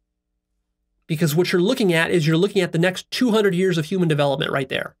you, because what you're looking at is you're looking at the next 200 years of human development right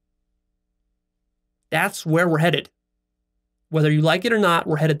there. That's where we're headed. Whether you like it or not,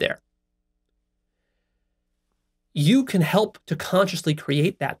 we're headed there. You can help to consciously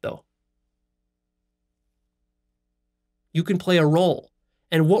create that, though. You can play a role.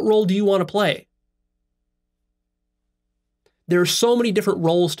 And what role do you want to play? There are so many different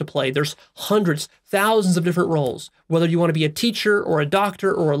roles to play. There's hundreds, thousands of different roles. Whether you want to be a teacher or a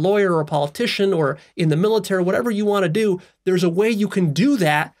doctor or a lawyer or a politician or in the military, whatever you want to do, there's a way you can do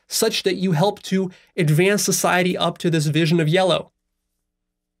that such that you help to advance society up to this vision of yellow.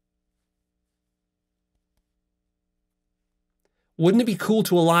 Wouldn't it be cool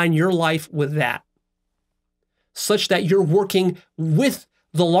to align your life with that? Such that you're working with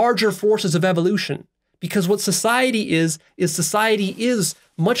the larger forces of evolution. Because what society is society is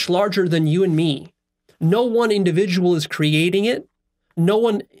much larger than you and me. No one individual is creating it. No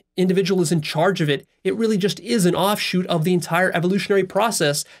one individual is in charge of it. It really just is an offshoot of the entire evolutionary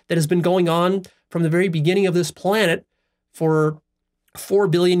process that has been going on from the very beginning of this planet for 4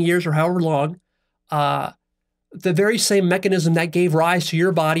 billion years or however long. The very same mechanism that gave rise to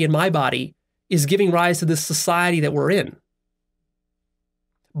your body and my body is giving rise to this society that we're in.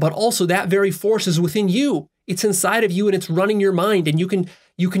 But also that very force is within you. It's inside of you and it's running your mind, and you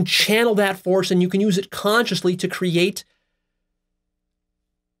can channel that force and you can use it consciously to create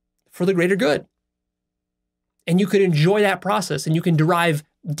for the greater good. And you can enjoy that process and you can derive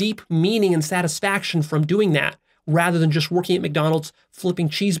deep meaning and satisfaction from doing that rather than just working at McDonald's flipping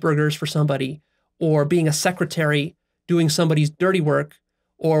cheeseburgers for somebody, or being a secretary doing somebody's dirty work,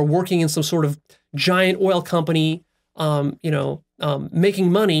 or working in some sort of giant oil company,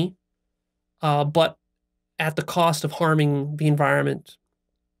 making money, but at the cost of harming the environment.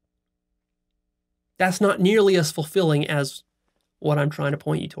 That's not nearly as fulfilling as what I'm trying to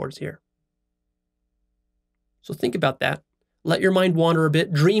point you towards here. So think about that. Let your mind wander a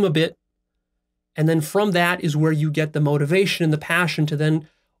bit, dream a bit, and then from that is where you get the motivation and the passion to then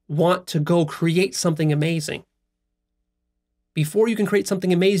want to go create something amazing. Before you can create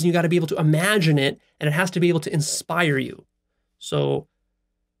something amazing, you got to be able to imagine it, and it has to be able to inspire you. So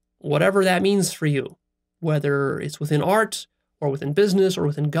whatever that means for you, whether it's within art or within business or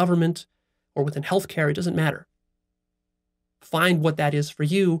within government or within healthcare, it doesn't matter. Find what that is for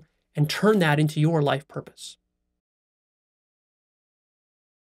you and turn that into your life purpose.